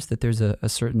Eucharist, that there's a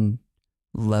certain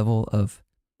level of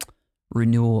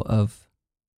renewal of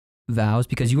vows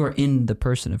because you are in the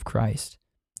person of Christ?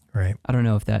 Right. I don't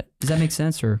know if does that make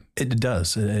sense, or? It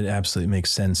does. It absolutely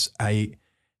makes sense.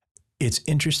 It's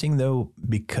interesting though,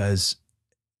 because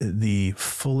the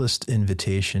fullest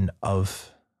invitation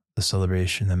of the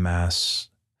celebration, the Mass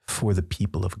for the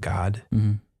people of God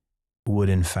would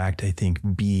in fact, I think,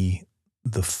 be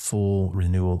the full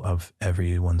renewal of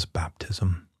everyone's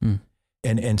baptism.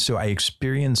 And so I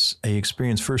experience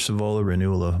first of all, a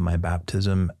renewal of my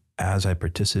baptism as I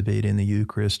participate in the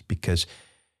Eucharist, because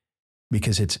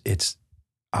it's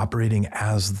operating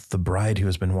as the bride who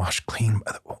has been washed clean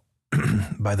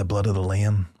by the blood of the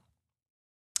Lamb,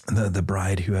 the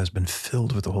bride who has been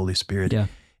filled with the Holy Spirit. Yeah.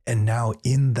 And now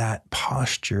in that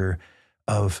posture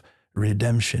of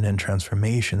redemption and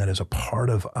transformation that is a part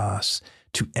of us,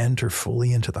 to enter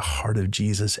fully into the heart of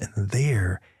Jesus. And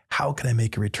there, how can I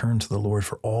make a return to the Lord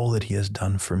for all that he has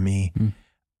done for me?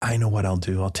 I know what I'll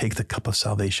do. I'll take the cup of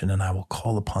salvation and I will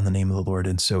call upon the name of the Lord.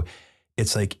 And so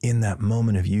it's like in that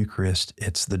moment of Eucharist,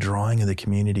 it's the drawing of the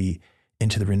community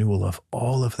into the renewal of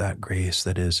all of that grace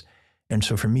that is. And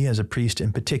so for me as a priest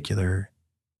in particular,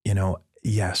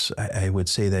 yes, I would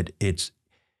say that it's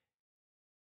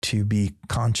to be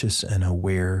conscious and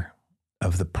aware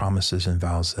of the promises and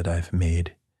vows that I've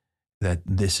made, that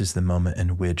this is the moment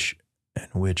in which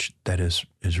that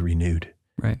is renewed.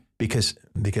 Right.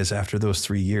 Because after those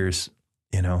 3 years,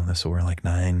 so we're like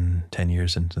 9-10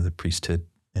 years into the priesthood,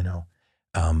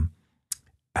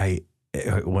 I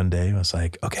one day was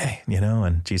like, okay,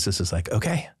 and Jesus is like,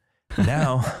 okay,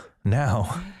 now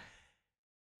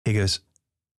he goes,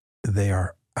 they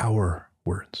are our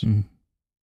words.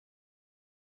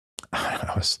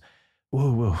 I was,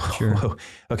 whoa. Sure. Whoa.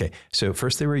 Okay. So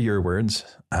first they were your words,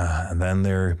 and then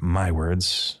they're my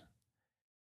words.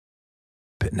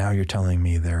 But now you're telling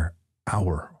me they're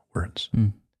our words.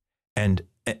 And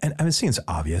I mean, it's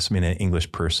obvious. I mean, an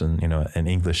English person, an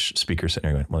English speaker sitting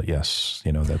there going, well, yes,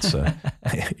 that's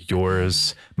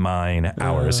yours, mine,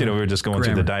 ours. We were just going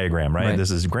through the diagram, right?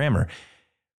 This is grammar.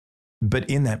 But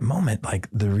in that moment, like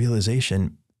the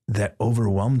realization that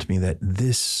overwhelmed me, that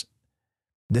this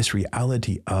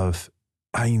reality of,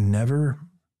 I never,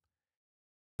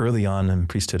 early on in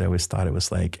priesthood, I always thought it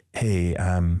was like, hey,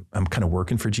 I'm kind of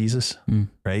working for Jesus,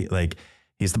 right? Like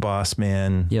he's the boss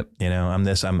man. Yep.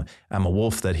 I'm a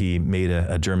wolf that he made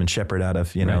a German shepherd out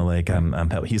of, he's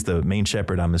the main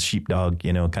shepherd. I'm his sheepdog,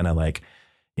 kind of like,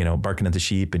 barking at the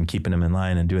sheep and keeping them in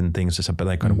line and doing things, but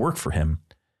I kind of work for him.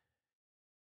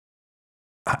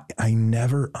 I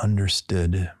never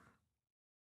understood,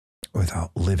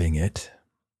 without living it,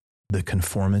 the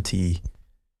conformity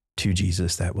to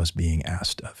Jesus that was being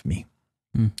asked of me.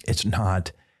 It's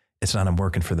not I'm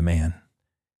working for the man.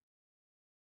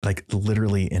 Like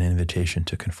literally an invitation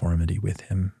to conformity with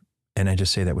him. And I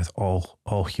just say that with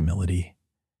all humility,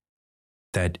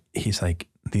 that he's like,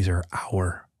 these are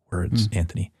our words,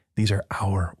 Anthony. These are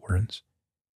our words.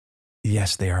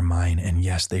 Yes, they are mine, and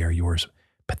yes, they are yours,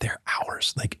 but they're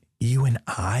ours. Like you and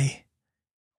I,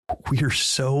 we're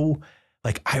so,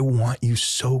 like, I want you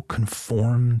so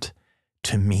conformed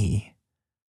to me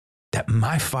that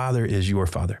my father is your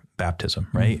father, baptism,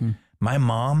 right? My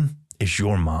mom is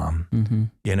your mom. Mm-hmm.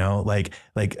 You know,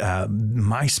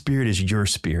 my spirit is your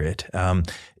spirit.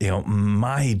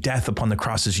 My death upon the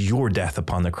cross is your death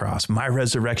upon the cross. My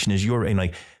resurrection is your, and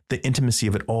like the intimacy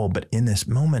of it all. But in this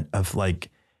moment of like,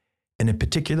 in a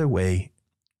particular way,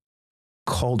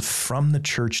 called from the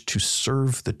church to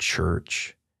serve the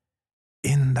church,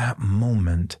 in that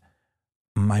moment,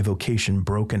 my vocation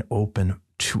broken open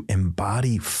to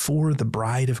embody for the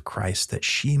bride of Christ, that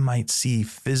she might see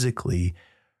physically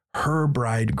her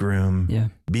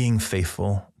bridegroom being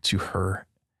faithful to her.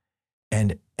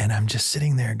 And I'm just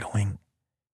sitting there going,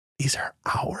 these are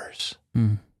ours.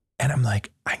 And I'm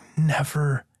like, I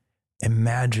never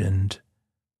imagined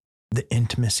the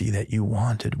intimacy that you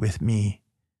wanted with me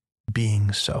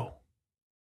being so.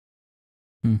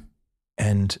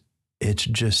 And it's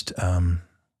just,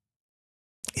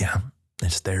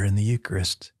 it's there in the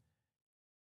Eucharist.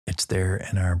 It's there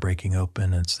in our breaking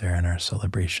open. It's there in our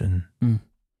celebration. And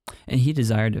he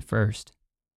desired it first,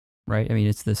 right? I mean,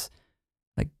 it's this,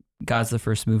 like, God's the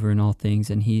first mover in all things,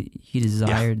 and he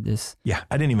desired this. Yeah,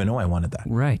 I didn't even know I wanted that.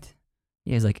 Right.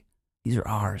 Yeah, he's like, these are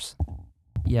ours.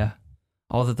 Yeah.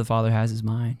 All that the Father has is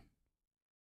mine.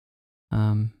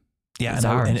 It's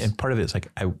ours. And part of it is like,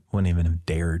 I wouldn't even have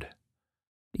dared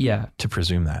to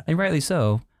presume that. And rightly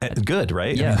so. Good,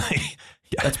 right? Yeah. I mean,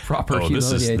 That's proper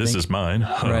humility, this is mine.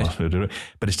 Right.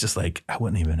 But it's just like, I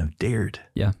wouldn't even have dared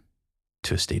to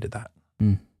have stated that.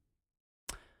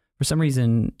 For some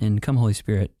reason, in Come Holy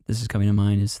Spirit, this is coming to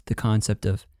mind, is the concept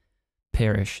of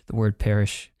parish. The word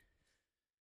parish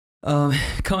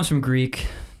comes from Greek,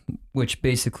 which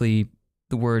basically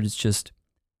the word is just,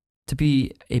 to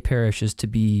be a parish is to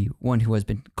be one who has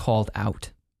been called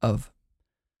out of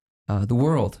the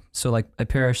world. So like a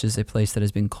parish is a place that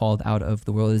has been called out of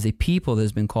the world. It is a people that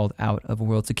has been called out of the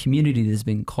world. It's a community that has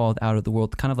been called out of the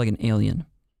world, kind of like an alien,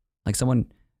 like someone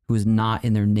who is not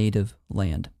in their native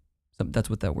land. So that's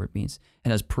what that word means.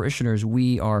 And as parishioners,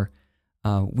 we are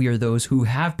those who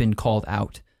have been called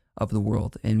out of the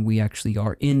world, and we actually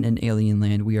are in an alien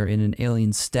land. We are in an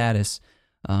alien status,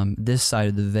 this side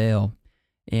of the veil.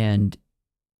 And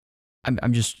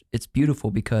I'm just, it's beautiful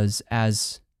because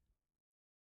as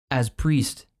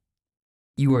priest,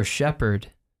 you are shepherd,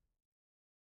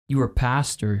 you are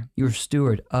pastor, you are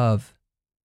steward of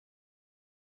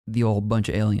the old bunch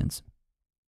of aliens.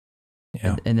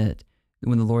 Yeah. And that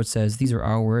when the Lord says, these are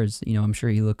our words, I'm sure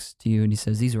he looks to you and he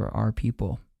says, these are our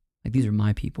people. Like, these are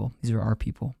my people. These are our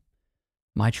people.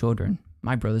 My children,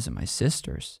 my brothers and my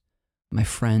sisters, my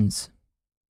friends.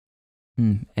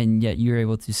 And yet you're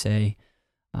able to say,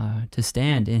 to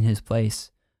stand in his place,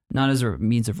 not as a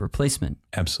means of replacement.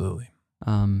 Absolutely.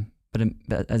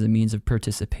 But as a means of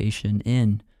participation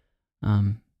in,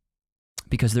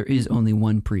 because there is only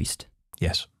one priest.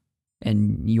 Yes.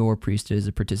 And your priesthood is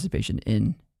a participation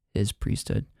in his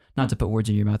priesthood. Not to put words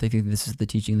in your mouth. I think this is the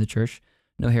teaching of the church.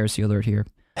 No heresy alert here.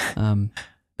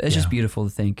 It's just beautiful to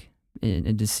think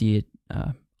and to see it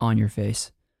on your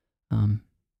face.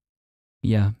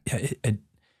 Yeah. And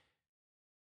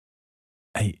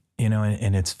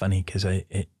it's funny because I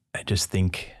just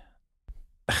think,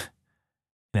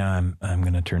 I'm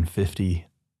going to turn 50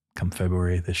 come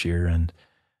February this year, and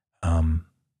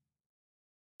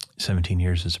 17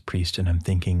 years as a priest. And I'm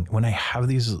thinking, when I have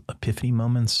these epiphany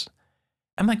moments,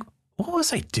 I'm like, what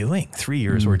was I doing 3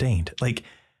 years ordained? Like,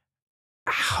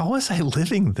 how was I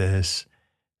living this,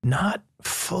 not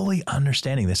fully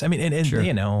understanding this? I mean, and sure.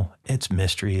 It's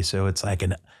mystery. So it's like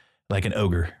an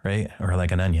ogre, right? Or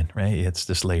like an onion, right? It's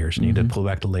just layers. You need to pull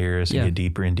back the layers and get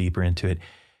deeper and deeper into it.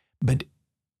 But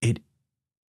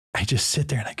I just sit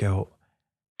there and I go,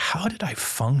 how did I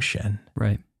function?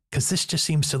 Right. Because this just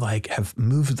seems to like have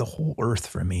moved the whole earth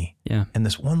for me. Yeah. And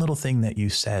this one little thing that you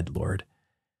said, Lord,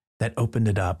 that opened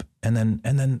it up. And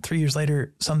then 3 years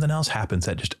later, something else happens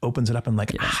that just opens it up. And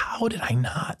like, how did I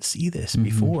not see this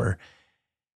before?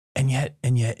 And yet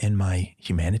in my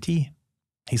humanity,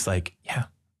 he's like, yeah,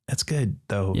 that's good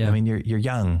though. Yeah. I mean, you're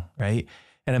young, right?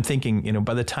 And I'm thinking,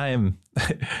 by the time,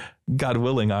 God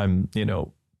willing, I'm,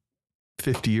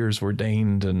 50 years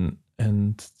ordained and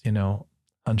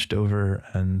hunched over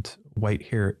and white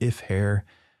hair, if hair.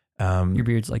 Your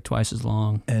beard's like twice as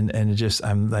long. And just,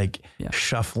 I'm like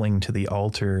shuffling to the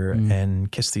altar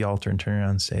and kiss the altar and turn around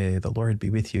and say, the Lord be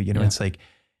with you. It's like,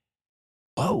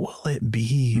 what will it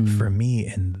be for me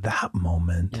in that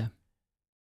moment? Yeah.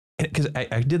 Because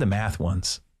I did the math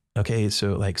once. Okay.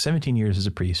 So like 17 years as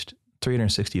a priest,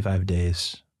 365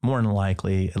 days, more than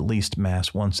likely at least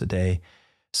mass once a day,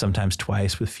 sometimes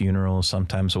twice with funerals,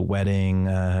 sometimes a wedding,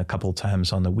 a couple of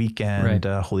times on the weekend,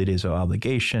 holy days of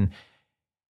obligation.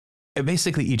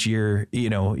 basically each year,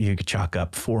 you could chalk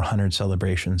up 400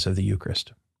 celebrations of the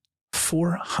Eucharist,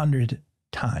 400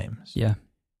 times. Yeah.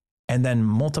 And then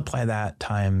multiply that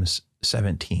times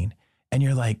 17. And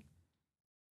you're like,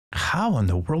 how in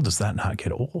the world does that not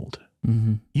get old?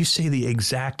 Mm-hmm. You say the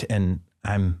exact, and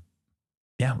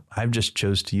I've just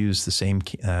chose to use the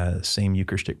same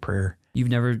Eucharistic prayer. You've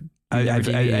never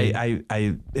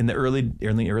I in the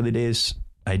early days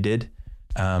I did,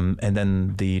 and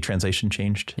then the translation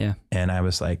changed. Yeah, and I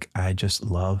was like, I just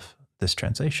love this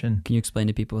translation. Can you explain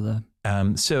to people the?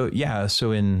 So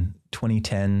in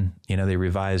 2010, they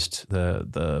revised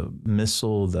the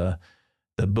missal, the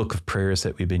book of prayers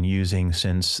that we've been using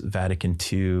since Vatican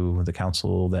II, the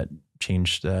council that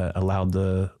changed, allowed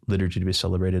the liturgy to be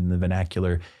celebrated in the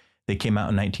vernacular. They came out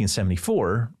in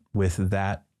 1974 with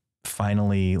that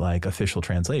finally official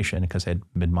translation, because they'd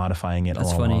been modifying it all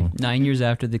along. That's funny. 9 years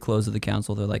after the close of the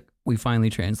council, they're like, we finally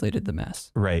translated the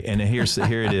Mass. Right. And here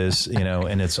it is,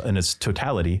 in its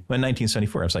totality. But in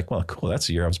 1974, I was like, well, cool. That's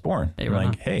the year I was born. Hey, I'm right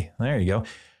like, hey, there you go.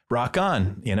 Rock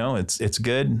on. It's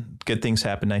good. Good things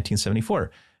happen in 1974.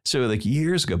 So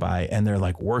years go by and they're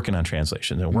working on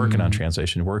translation. They're working on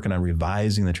translation, working on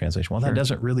revising the translation. Well, that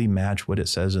doesn't really match what it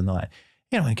says in the line.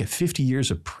 I get 50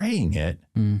 years of praying it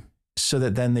so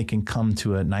that then they can come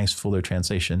to a nice fuller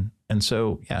translation. And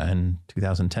so, in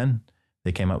 2010,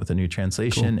 they came out with a new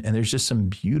translation, and there's just some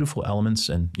beautiful elements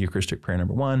in Eucharistic prayer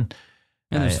number 1.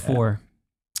 And there's four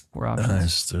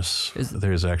options.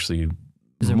 There's actually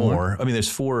more. I mean, there's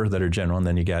 4 that are general, and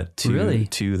then you got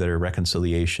two that are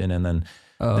reconciliation, and then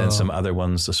some other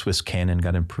ones. The Swiss canon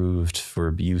got improved for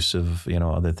abuse of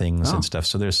other things and stuff.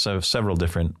 So there's several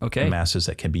different masses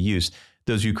that can be used.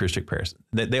 Those Eucharistic prayers,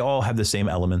 they all have the same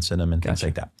elements in them and things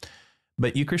like that.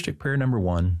 But Eucharistic prayer number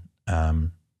 1,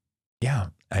 but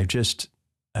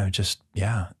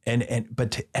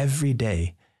to every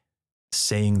day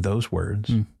saying those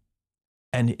words,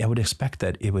 and I would expect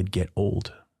that it would get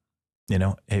old.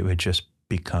 It would just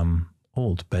become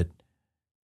old. But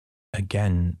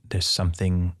again, there's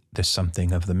something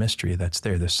of the mystery that's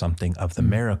there. There's something of the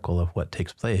miracle of what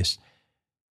takes place.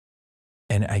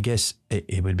 And I guess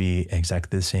it would be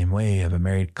exactly the same way of a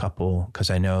married couple, because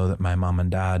I know that my mom and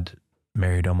dad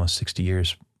married almost 60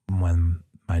 years. When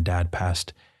my dad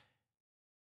passed,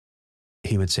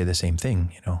 he would say the same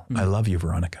thing, I love you,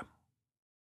 Veronica.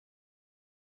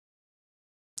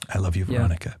 I love you,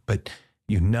 Veronica. But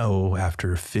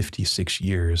after 56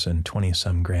 years and 20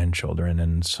 some grandchildren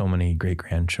and so many great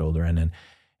grandchildren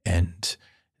and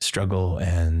struggle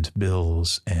and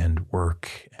bills and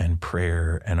work and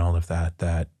prayer and all of that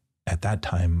at that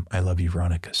time, I love you,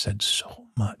 Veronica said so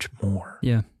much more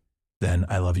than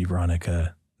I love you,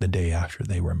 Veronica the day after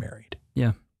they were married.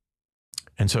 Yeah.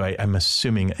 And so I'm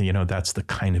assuming, that's the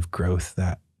kind of growth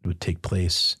that would take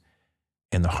place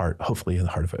in the heart, hopefully in the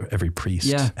heart of every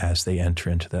priest as they enter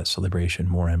into that celebration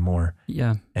more and more.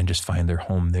 Yeah. And just find their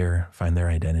home there, find their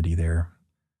identity there.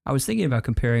 I was thinking about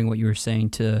comparing what you were saying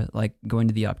to going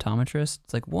to the optometrist.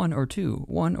 It's 1 or 2,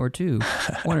 1 or 2,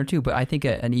 1 or 2. But I think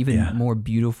an even more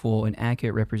beautiful and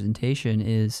accurate representation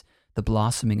is the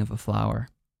blossoming of a flower.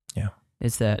 Yeah.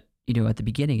 It's that, at the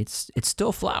beginning, it's still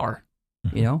a flower,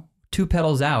 2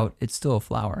 petals out, it's still a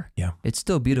flower. Yeah. It's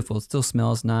still beautiful. It still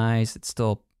smells nice. It's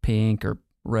still pink or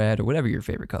red or whatever your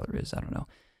favorite color is. I don't know.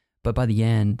 But by the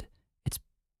end, it's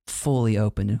fully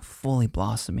open and fully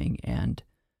blossoming. And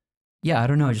I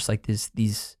don't know, just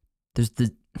it's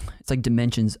like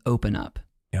dimensions open up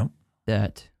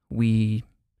that we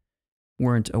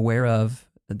weren't aware of,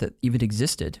 that even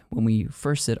existed when we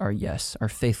first said our yes, our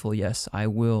faithful yes, I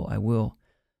will. I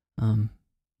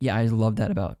love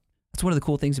that that's one of the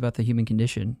cool things about the human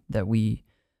condition, that we,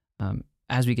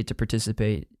 as we get to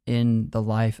participate in the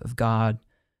life of God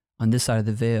on this side of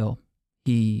the veil,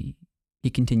 he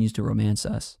continues to romance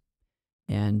us.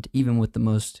 And even with the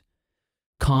most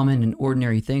common and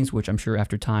ordinary things, which I'm sure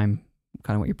after time,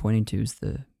 kind of what you're pointing to is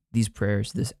these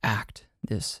prayers, this act,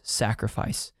 this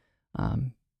sacrifice,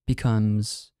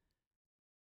 becomes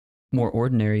more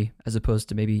ordinary as opposed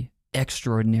to maybe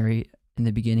extraordinary in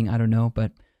the beginning. I don't know,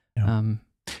 but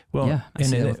you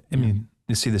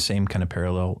see the same kind of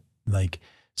parallel.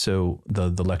 So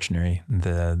the lectionary,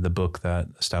 the book that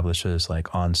establishes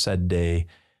on said day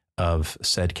of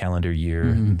said calendar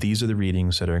year, these are the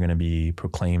readings that are going to be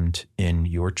proclaimed in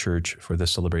your church for the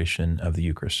celebration of the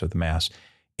Eucharist, of the Mass.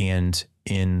 And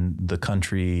in the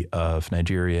country of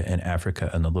Nigeria and Africa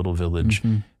and the little village,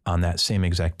 on that same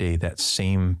exact day, that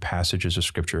same passages of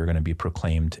Scripture are going to be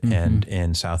proclaimed. And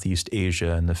in Southeast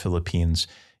Asia and the Philippines,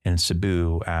 in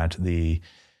Cebu at the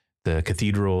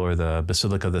cathedral or the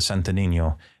Basilica of the Santo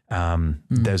Niño,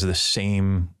 there's the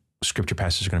same scripture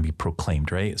passages are going to be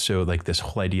proclaimed, right? So like this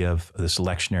whole idea of this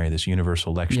lectionary, this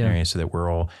universal lectionary, so that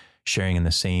we're all sharing in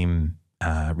the same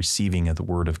receiving of the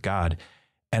word of God.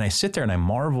 And I sit there and I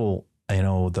marvel,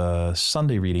 the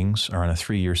Sunday readings are on a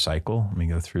 3-year cycle. We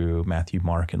go through Matthew,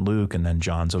 Mark, and Luke, and then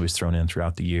John's always thrown in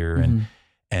throughout the year. Mm-hmm.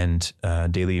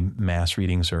 And daily mass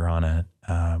readings are on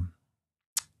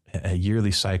a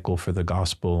yearly cycle for the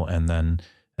gospel, and then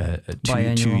a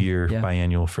two-year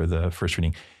biannual for the first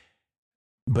reading.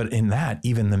 But in that,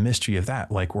 even the mystery of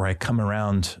that, like where I come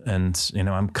around and,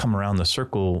 I'm come around the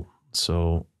circle,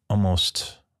 so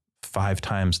almost 5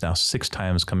 times now, 6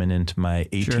 times coming into my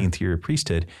 18th year of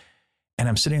priesthood. And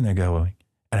I'm sitting there going,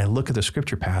 and I look at the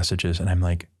scripture passages and I'm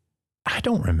like, I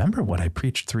don't remember what I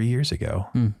preached 3 years ago.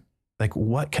 Like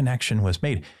what connection was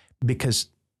made? Because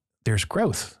there's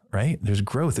growth, right? There's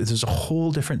growth. There's a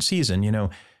whole different season.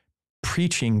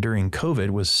 Preaching during COVID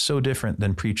was so different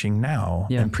than preaching now.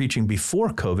 Yeah. And preaching before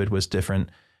COVID was different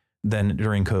than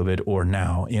during COVID or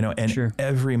now, and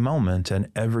every moment and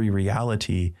every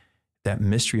reality, that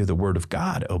mystery of the word of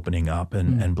God opening up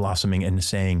and blossoming and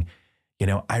saying,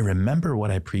 I remember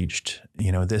what I preached,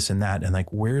 this and that. And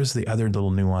like, where's the other little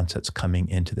nuance that's coming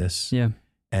into this? Yeah.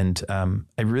 And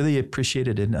I really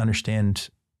appreciated and understand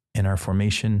in our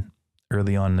formation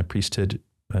early on in the priesthood,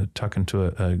 talking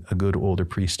to a good older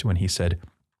priest when he said,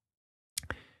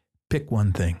 pick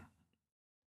one thing.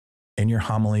 In your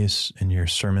homilies, in your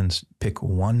sermons, pick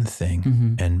one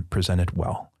thing and present it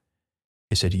well.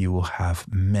 He said, you will have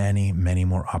many, many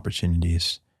more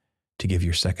opportunities to give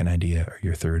your second idea or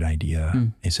your third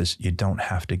idea. He says, you don't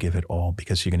have to give it all,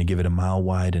 because you're going to give it a mile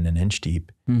wide and an inch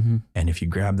deep. And if you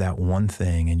grab that one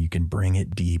thing and you can bring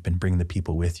it deep and bring the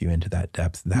people with you into that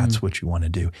depth, that's what you want to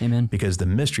do. Amen. Because the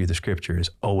mystery of the scripture is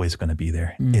always going to be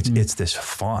there. It's this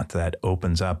font that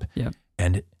opens up. Yeah.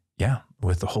 And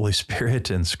with the Holy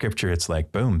Spirit and scripture, it's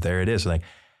like, boom, there it is. Like,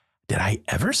 did I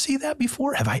ever see that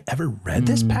before? Have I ever read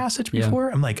this passage before?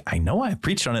 I'm like, I know I've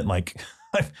preached on it like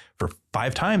for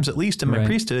 5 times at least in my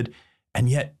priesthood. And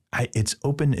yet it's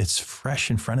open, it's fresh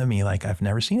in front of me. Like I've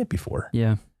never seen it before.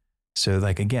 Yeah. So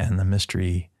like, again, the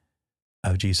mystery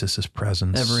of Jesus's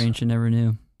presence. Ever ancient, ever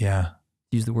new. Yeah.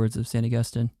 Use the words of St.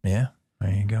 Augustine. Yeah.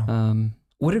 There you go.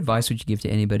 What advice would you give to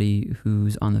anybody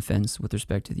who's on the fence with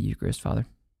respect to the Eucharist, Father?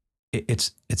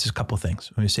 It's a couple of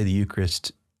things. When we say the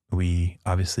Eucharist, we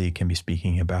obviously can be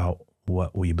speaking about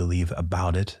what we believe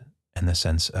about it, in the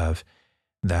sense of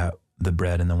that the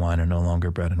bread and the wine are no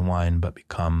longer bread and wine, but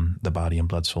become the body and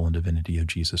blood, soul, and divinity of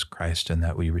Jesus Christ, and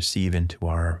that we receive into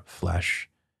our flesh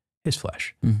his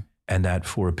flesh. And that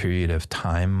for a period of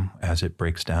time, as it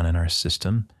breaks down in our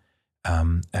system,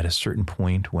 at a certain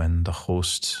point when the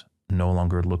host no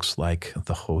longer looks like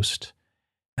the host,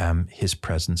 his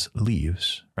presence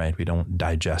leaves, right? We don't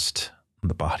digest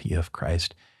the body of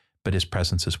Christ, but his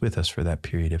presence is with us for that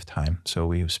period of time. So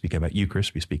we speak about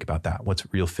Eucharist, we speak about that.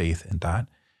 What's real faith in that?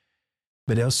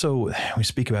 But also, when we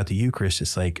speak about the Eucharist,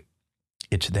 it's like,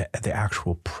 it's the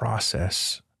actual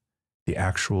process, the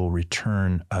actual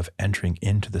return of entering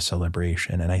into the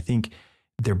celebration. And I think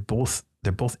they're both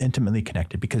intimately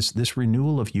connected, because this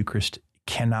renewal of Eucharist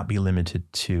cannot be limited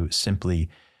to simply,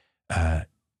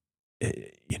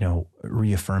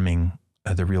 reaffirming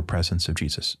the real presence of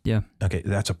Jesus. Yeah. Okay,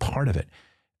 that's a part of it.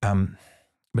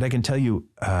 But I can tell you,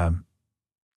 I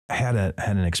had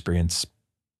an experience. I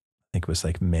think it was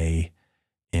like May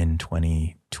in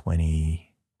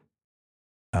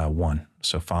 2021.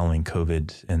 So following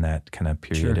COVID and that kind of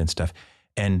period and stuff,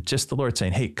 and just the Lord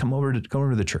saying, "Hey, come over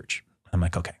to the church." I'm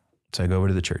like, okay. So I go over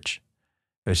to the church.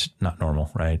 It's not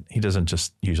normal, right? He doesn't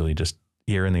just usually just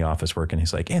here in the office working.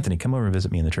 He's like, "Anthony, come over and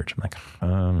visit me in the church." I'm like,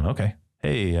 okay.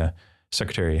 Hey,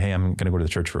 secretary. Hey, I'm going to go to the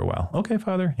church for a while. Okay,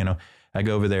 Father. I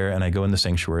go over there and I go in the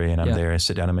sanctuary and I'm there. I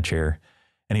sit down in my chair,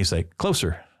 and he's like,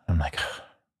 "Closer." I'm like,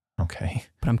 okay.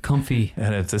 But I'm comfy.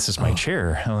 And if this is my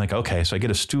chair, I'm like, okay. So I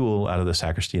get a stool out of the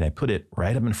sacristy and I put it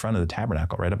right up in front of the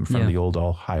tabernacle, right up in front of the old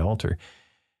high altar.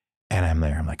 And I'm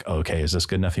there. I'm like, okay, is this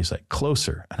good enough? He's like,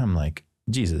 "Closer." And I'm like,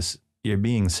 Jesus, you're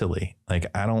being silly. Like,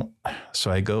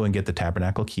 so I go and get the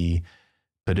tabernacle key,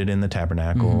 put it in the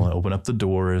tabernacle, open up the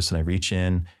doors, and I reach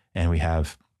in, and we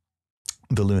have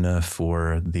the Luna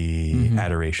for the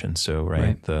adoration. So,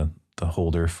 the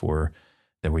holder for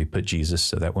that we put Jesus,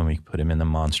 so that when we put him in the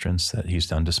monstrance, that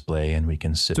he's on display and we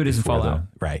can sit. So it doesn't fall out.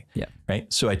 Right. Yeah.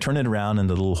 Right. So I turn it around in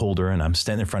the little holder, and I'm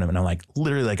standing in front of it, and I'm like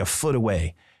literally like a foot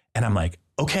away. And I'm like,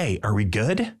 okay, are we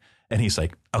good? And he's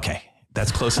like, okay,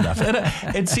 that's close enough.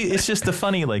 And see, it's just the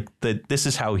funny, like this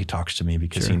is how he talks to me,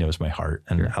 because he knows my heart,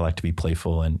 and I like to be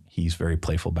playful, and he's very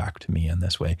playful back to me in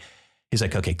this way. He's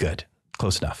like, okay, good,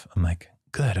 close enough. I'm like,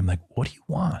 good. I'm like, what do you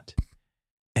want?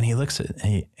 And he looks at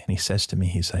and he says to me,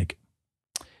 he's like,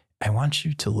 I want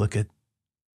you to look at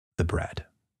the bread.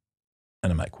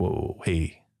 And I'm like, whoa,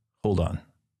 hey, hold on.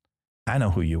 I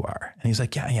know who you are. And he's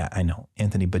like, yeah, I know,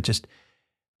 Anthony, but just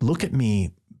look at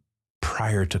me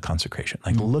prior to consecration.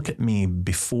 Like, look at me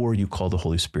before you call the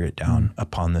Holy Spirit down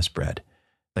upon this bread.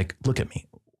 Like, look at me.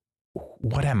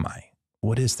 What am I?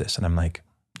 What is this? And I'm like,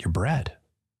 you're bread.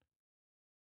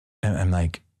 And I'm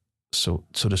like, so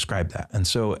describe that. And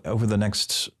so over the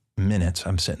next minutes,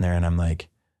 I'm sitting there and I'm like,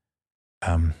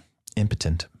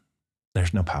 impotent.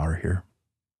 There's no power here.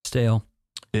 Stale.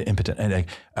 Impotent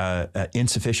and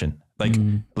insufficient.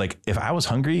 Like if I was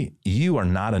hungry, you are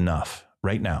not enough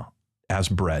right now as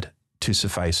bread to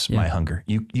suffice my hunger.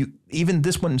 You even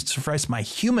this wouldn't suffice my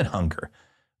human hunger,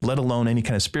 let alone any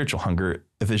kind of spiritual hunger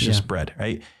if it's just bread,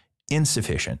 right?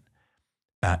 Insufficient,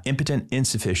 impotent,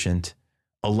 insufficient,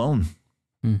 alone.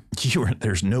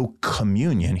 There's no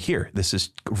communion here. This is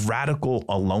radical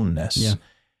aloneness. Yeah.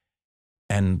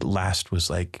 And last was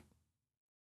like,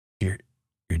 you're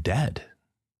dead.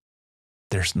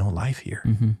 There's no life here.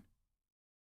 And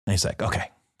he's like,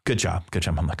 okay, good job.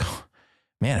 I'm like, oh,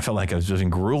 man, I felt like I was just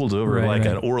grueled over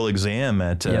an oral exam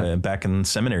at back in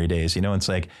seminary days. You know, it's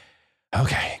like,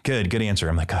 okay, good answer.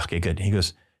 I'm like, okay, good. He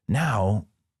goes, now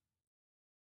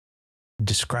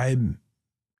describe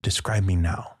me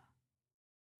now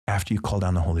after you call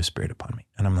down the Holy Spirit upon me.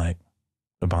 And I'm like,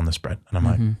 upon this bread. And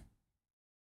I'm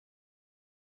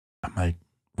like,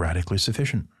 radically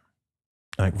sufficient.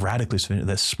 Like radically sufficient,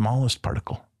 the smallest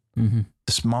particle, the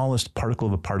smallest particle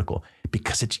of a particle,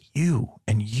 because it's you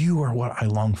and you are what I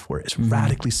long for. It's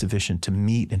radically sufficient to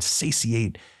meet and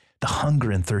satiate the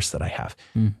hunger and thirst that I have.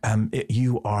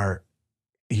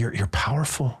 You're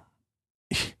powerful.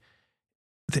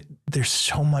 There's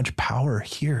so much power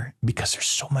here because there's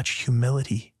so much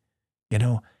humility, you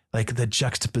know, like the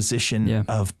juxtaposition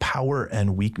of power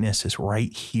and weakness is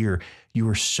right here. You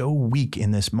are so weak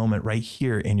in this moment right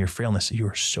here in your frailness. You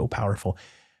are so powerful.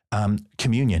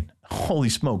 Communion, holy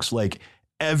smokes, like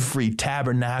every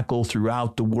tabernacle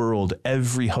throughout the world,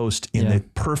 every host in the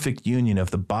perfect union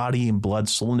of the body and blood,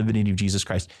 soul and divinity of Jesus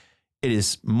Christ. It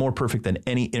is more perfect than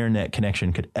any internet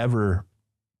connection could ever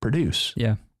produce.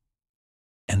 Yeah.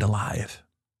 And alive.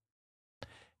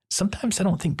 Sometimes I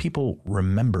don't think people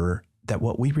remember that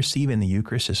what we receive in the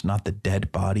Eucharist is not the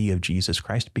dead body of Jesus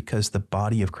Christ, because the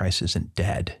body of Christ isn't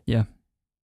dead. Yeah.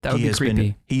 That would be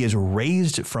creepy. He is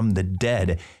raised from the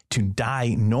dead to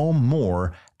die no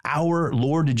more. Our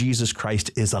Lord Jesus Christ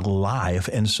is alive.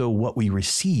 And so what we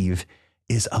receive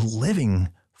is a living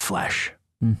flesh,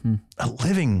 a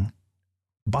living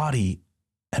body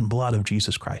and blood of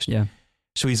Jesus Christ. Yeah.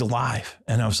 So he's alive.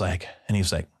 And he was like,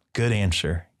 good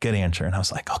answer. And I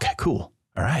was like, okay, cool.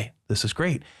 All right. This is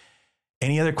great.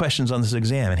 Any other questions on this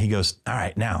exam? And he goes, all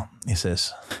right, now, he's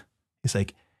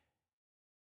like,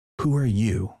 who are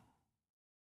you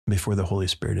before the Holy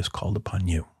Spirit is called upon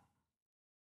you?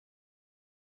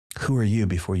 Who are you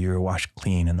before you are washed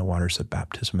clean in the waters of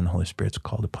baptism and the Holy Spirit's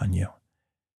called upon you?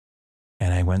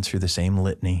 And I went through the same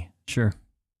litany. Sure.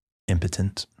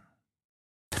 Impotent.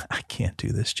 I can't do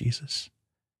this, Jesus.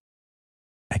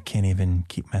 I can't even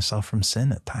keep myself from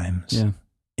sin at times. Yeah.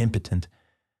 Impotent.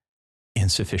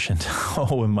 Insufficient.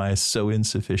 Oh, am I so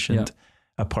insufficient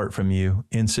apart from you?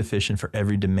 Insufficient for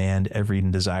every demand, every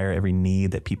desire, every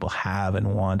need that people have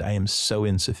and want. I am so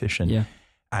insufficient. Yeah.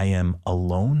 I am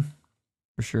alone.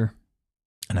 For sure.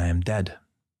 And I am dead.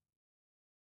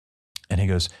 And he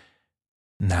goes,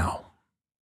 now,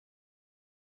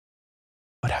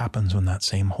 what happens when that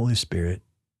same Holy Spirit,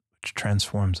 which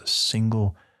transforms a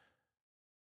single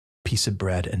piece of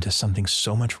bread into something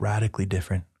so much radically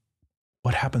different,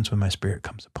 what happens when my Spirit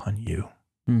comes upon you?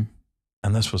 And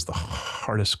this was the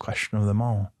hardest question of them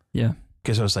all. Yeah.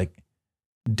 Because I was like,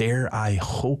 dare I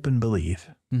hope and believe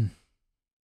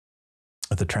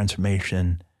that the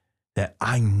transformation that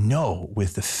I know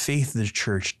with the faith of the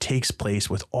church takes place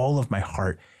with all of my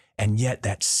heart, and yet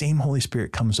that same Holy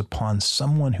Spirit comes upon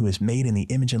someone who is made in the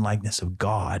image and likeness of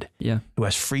God, who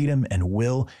has freedom and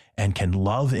will and can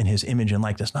love in his image and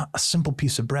likeness, not a simple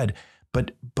piece of bread,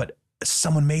 but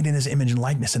someone made in his image and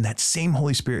likeness. And that same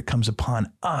Holy Spirit comes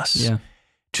upon us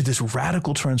to this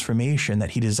radical transformation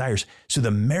that he desires. So the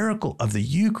miracle of the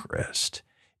Eucharist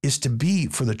is to be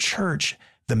for the church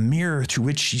the mirror through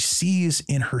which she sees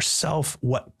in herself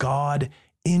what God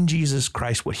in Jesus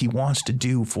Christ, what he wants to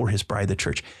do for his bride, the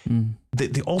church.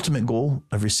 The ultimate goal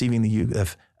of receiving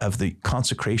of the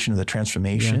consecration of the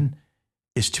transformation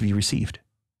is to be received.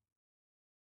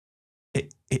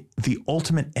 The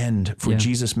ultimate end for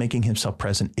Jesus making himself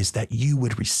present is that you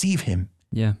would receive him.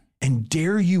 Yeah. And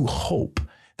dare you hope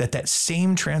that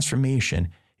same transformation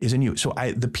is in you. So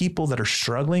the people that are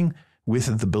struggling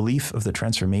with the belief of the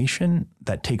transformation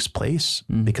that takes place,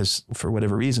 because for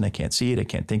whatever reason, I can't see it, I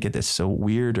can't think it, it's so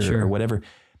weird or whatever,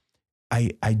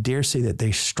 I dare say that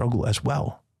they struggle as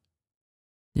well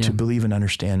to believe and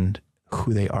understand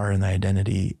who they are in the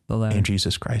identity in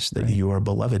Jesus Christ, that you are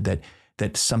beloved,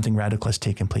 that something radical has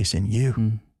taken place in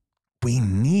you. We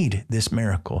need this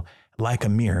miracle like a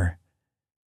mirror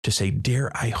to say,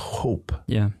 dare I hope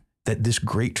that this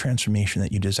great transformation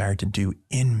that you desire to do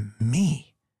in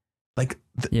me, like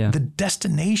the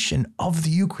destination of the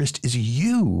Eucharist is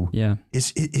you.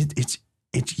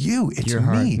 It's you. It's your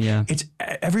me. Heart. It's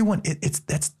everyone.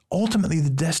 That's ultimately the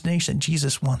destination that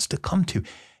Jesus wants to come to.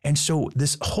 And so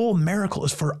this whole miracle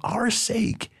is for our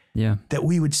sake that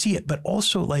we would see it, but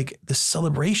also like the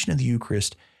celebration of the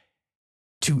Eucharist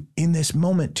to, in this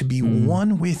moment, to be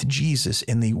one with Jesus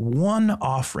in the one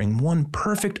offering, one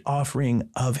perfect offering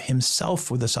of himself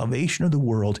for the salvation of the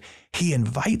world. He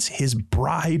invites his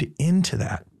bride into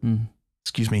that,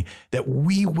 that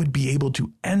we would be able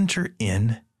to enter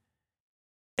in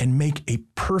and make a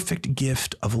perfect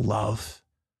gift of love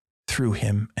through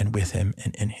him and with him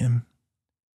and in him.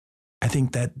 I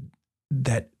think that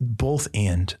both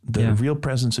and the real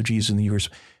presence of Jesus in the Eucharist,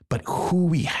 but who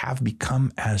we have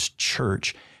become as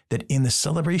church, that in the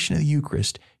celebration of the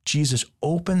Eucharist, Jesus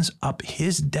opens up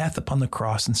his death upon the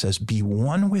cross and says, be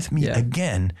one with me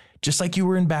again, just like you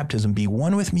were in baptism, be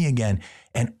one with me again,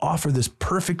 and offer this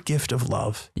perfect gift of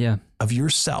love of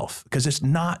yourself. Because it's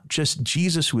not just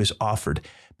Jesus who is offered,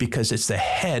 because it's the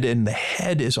head, and the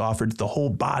head is offered, the whole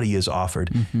body is offered.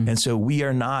 And so we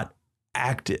are not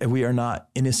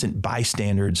innocent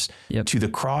bystanders to the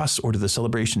cross or to the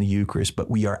celebration of the Eucharist,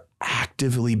 but we are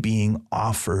actively being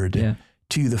offered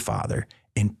to the Father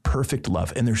in perfect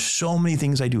love. And there's so many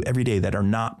things I do every day that are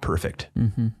not perfect.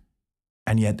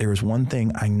 And yet there is one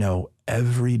thing I know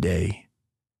every day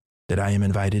that I am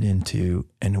invited into,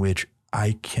 in which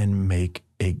I can make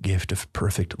a gift of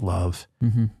perfect love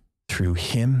through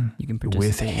him,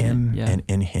 with him, and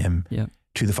in him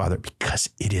to the Father, because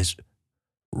it is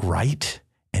right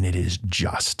and it is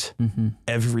just.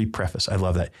 Every preface, I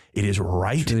love that. It is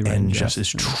right and just. It's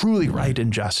truly right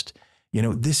and just. You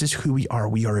know, this is who we are.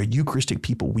 We are a Eucharistic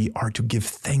people. We are to give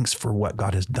thanks for what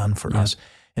God has done for us.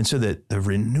 And so that the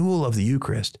renewal of the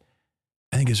Eucharist,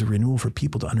 I think, is a renewal for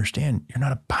people to understand you're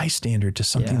not a bystander to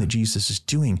something that Jesus is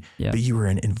doing, but you are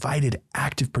an invited,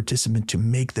 active participant to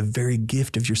make the very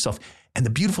gift of yourself. And the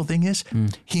beautiful thing is,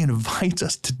 he invites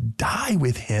us to die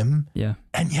with him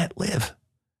and yet live.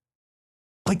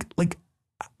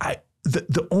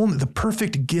 The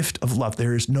perfect gift of love.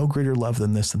 There is no greater love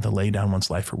than this, than to lay down one's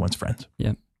life for one's friends.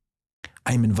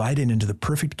 I am invited into the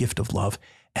perfect gift of love,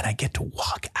 and I get to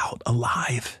walk out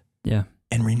alive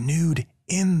and renewed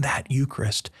in that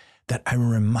Eucharist, that I'm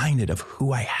reminded of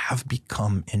who I have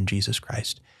become in Jesus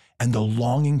Christ. And the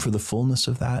longing for the fullness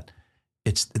of that,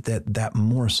 it's that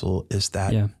morsel is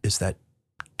that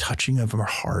touching of our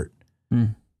heart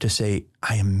to say,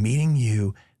 I am meeting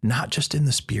you not just in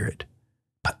the spirit,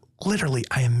 but literally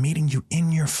I am meeting you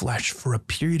in your flesh for a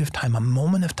period of time, a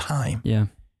moment of time,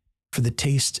 for the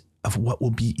taste of what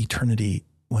will be eternity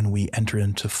when we enter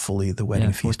into fully the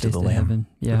wedding feast of the Lamb,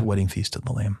 the wedding feast of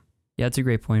the Lamb. Yeah, it's a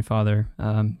great point, Father.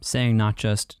 Saying not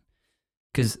just,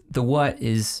 because the what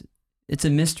is, it's a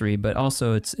mystery, but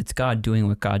also it's God doing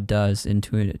what God does, and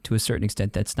to a certain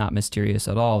extent that's not mysterious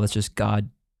at all. That's just God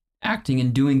acting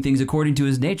and doing things according to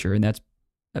his nature, and that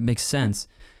makes sense.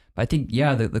 But I think,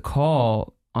 the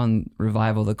call on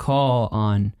revival, the call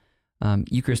on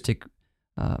Eucharistic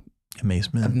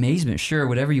amazement, sure,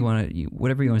 whatever you want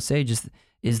to say, just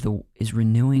is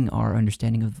renewing our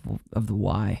understanding of the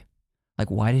why. Like,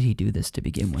 why did he do this to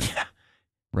begin with?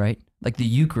 Right? Like the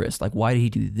Eucharist, like, why did he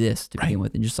do this to begin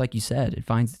with? And just like you said, it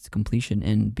finds its completion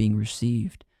in being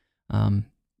received. Because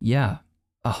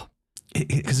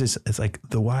it's like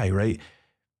the why, right?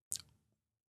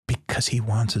 Because he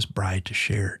wants his bride to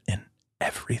share in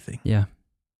everything.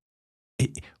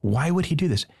 Why would he do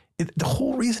this? The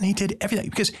whole reason he did everything,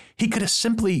 because he could have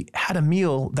simply had a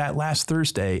meal that last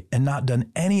Thursday and not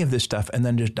done any of this stuff and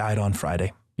then just died on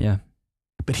Friday.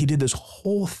 But he did this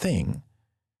whole thing,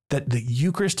 that the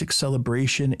Eucharistic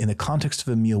celebration in the context of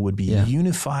a meal would be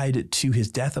unified to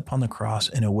his death upon the cross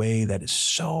in a way that is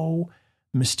so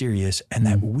mysterious, and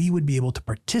that we would be able to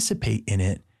participate in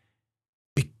it,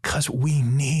 because we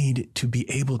need to be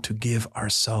able to give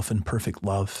ourselves in perfect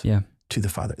love to the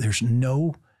Father. There's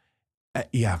no,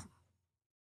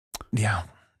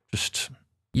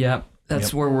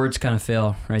 that's where words kind of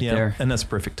fail there. And that's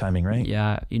perfect timing, right?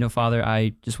 Father,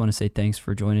 I just want to say thanks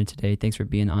for joining today. Thanks for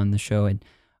being on the show. And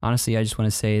honestly, I just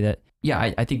want to say that,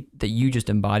 yeah, I think that you just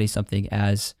embody something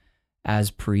as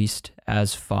priest,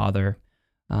 as father,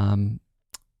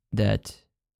 that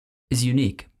is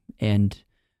unique. And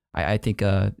I think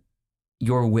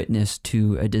your witness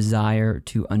to a desire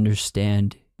to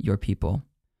understand your people,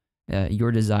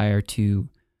 your desire to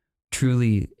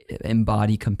truly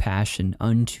embody compassion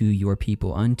unto your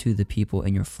people, unto the people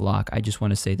in your flock. I just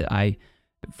want to say that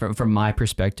from my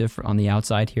perspective on the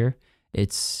outside here,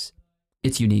 it's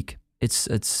unique.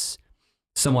 It's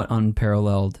somewhat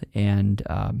unparalleled, and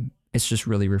it's just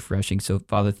really refreshing. So,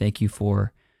 Father, thank you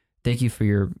for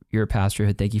your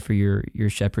pastorhood. Thank you for your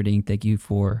shepherding. Thank you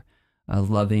for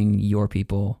loving your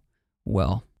people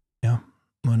well. Yeah,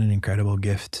 what an incredible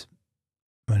gift.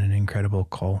 What an incredible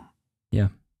call. Yeah.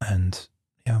 And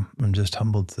yeah, I'm just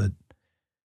humbled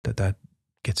that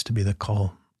gets to be the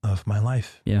call of my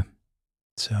life. Yeah.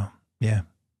 So, yeah.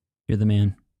 You're the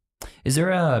man. Is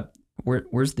there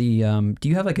where's the, do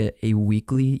you have like a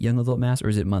weekly young adult mass, or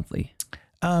is it monthly?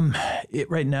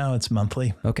 Right now it's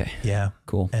monthly. Okay. Yeah.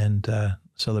 Cool. And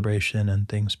celebration and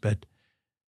things, but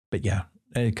yeah,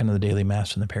 kind of the daily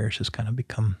mass in the parish has kind of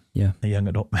become a young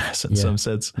adult mass in some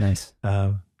sense. Nice.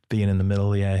 Being in the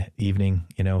middle, evening,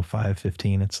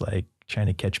 5:15, it's like trying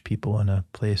to catch people in a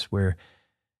place where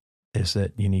there's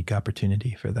that unique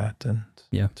opportunity for that and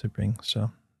to bring.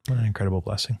 So what an incredible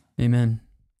blessing. Amen.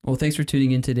 Well, thanks for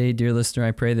tuning in today, dear listener.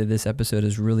 I pray that this episode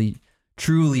has really,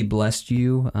 truly blessed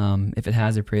you. If it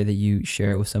has, I pray that you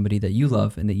share it with somebody that you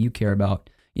love and that you care about.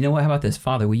 You know what? How about this?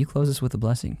 Father, will you close us with a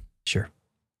blessing? Sure.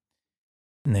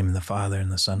 In the name of the Father,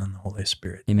 and the Son, and the Holy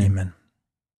Spirit. Amen. Amen.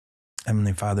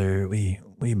 Heavenly Father, we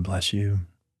bless you.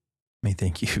 We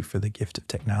thank you for the gift of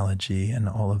technology and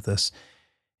all of this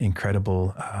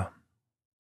incredible,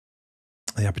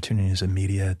 the opportunities of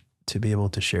media to be able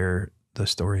to share the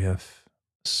story of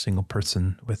a single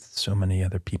person with so many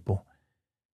other people.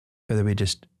 Father, I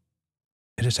just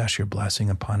ask your blessing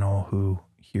upon all who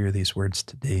hear these words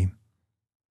today,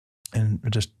 and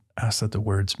just ask that the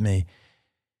words may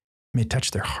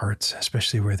touch their hearts,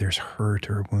 especially where there's hurt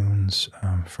or wounds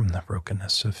from the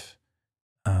brokenness of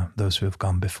those who have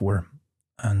gone before.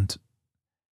 And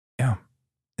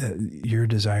your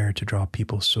desire to draw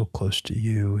people so close to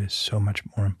you is so much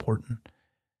more important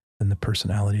than the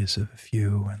personalities of a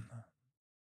few. And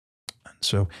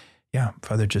so,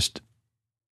 Father, just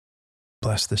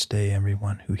bless this day,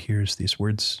 everyone who hears these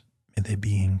words. May they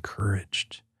be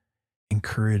encouraged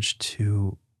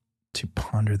to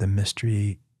ponder the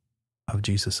mystery of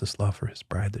Jesus' love for his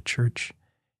bride, the church,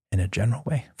 in a general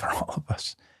way for all of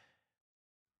us,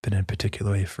 but in a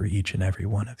particular way for each and every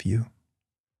one of you.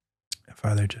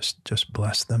 Father, just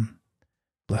bless them.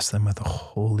 Bless them with a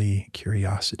holy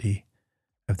curiosity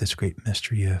of this great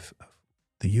mystery of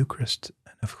the Eucharist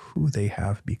and of who they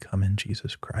have become in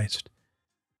Jesus Christ.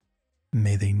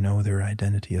 May they know their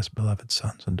identity as beloved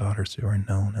sons and daughters who are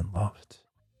known and loved.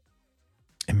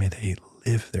 And may they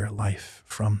live their life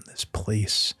from this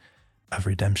place of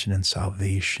redemption and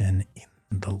salvation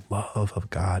in the love of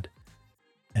God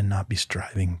and not be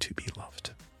striving to be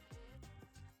loved.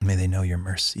 May they know your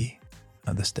mercy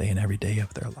on this day and every day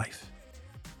of their life.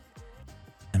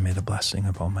 And may the blessing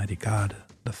of Almighty God,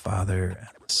 the Father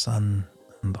and the Son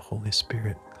and the Holy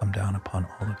Spirit come down upon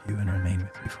all of you and remain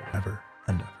with you forever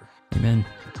and ever. Amen.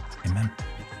 Amen.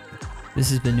 This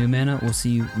has been New Manna. We'll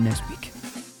see you next week.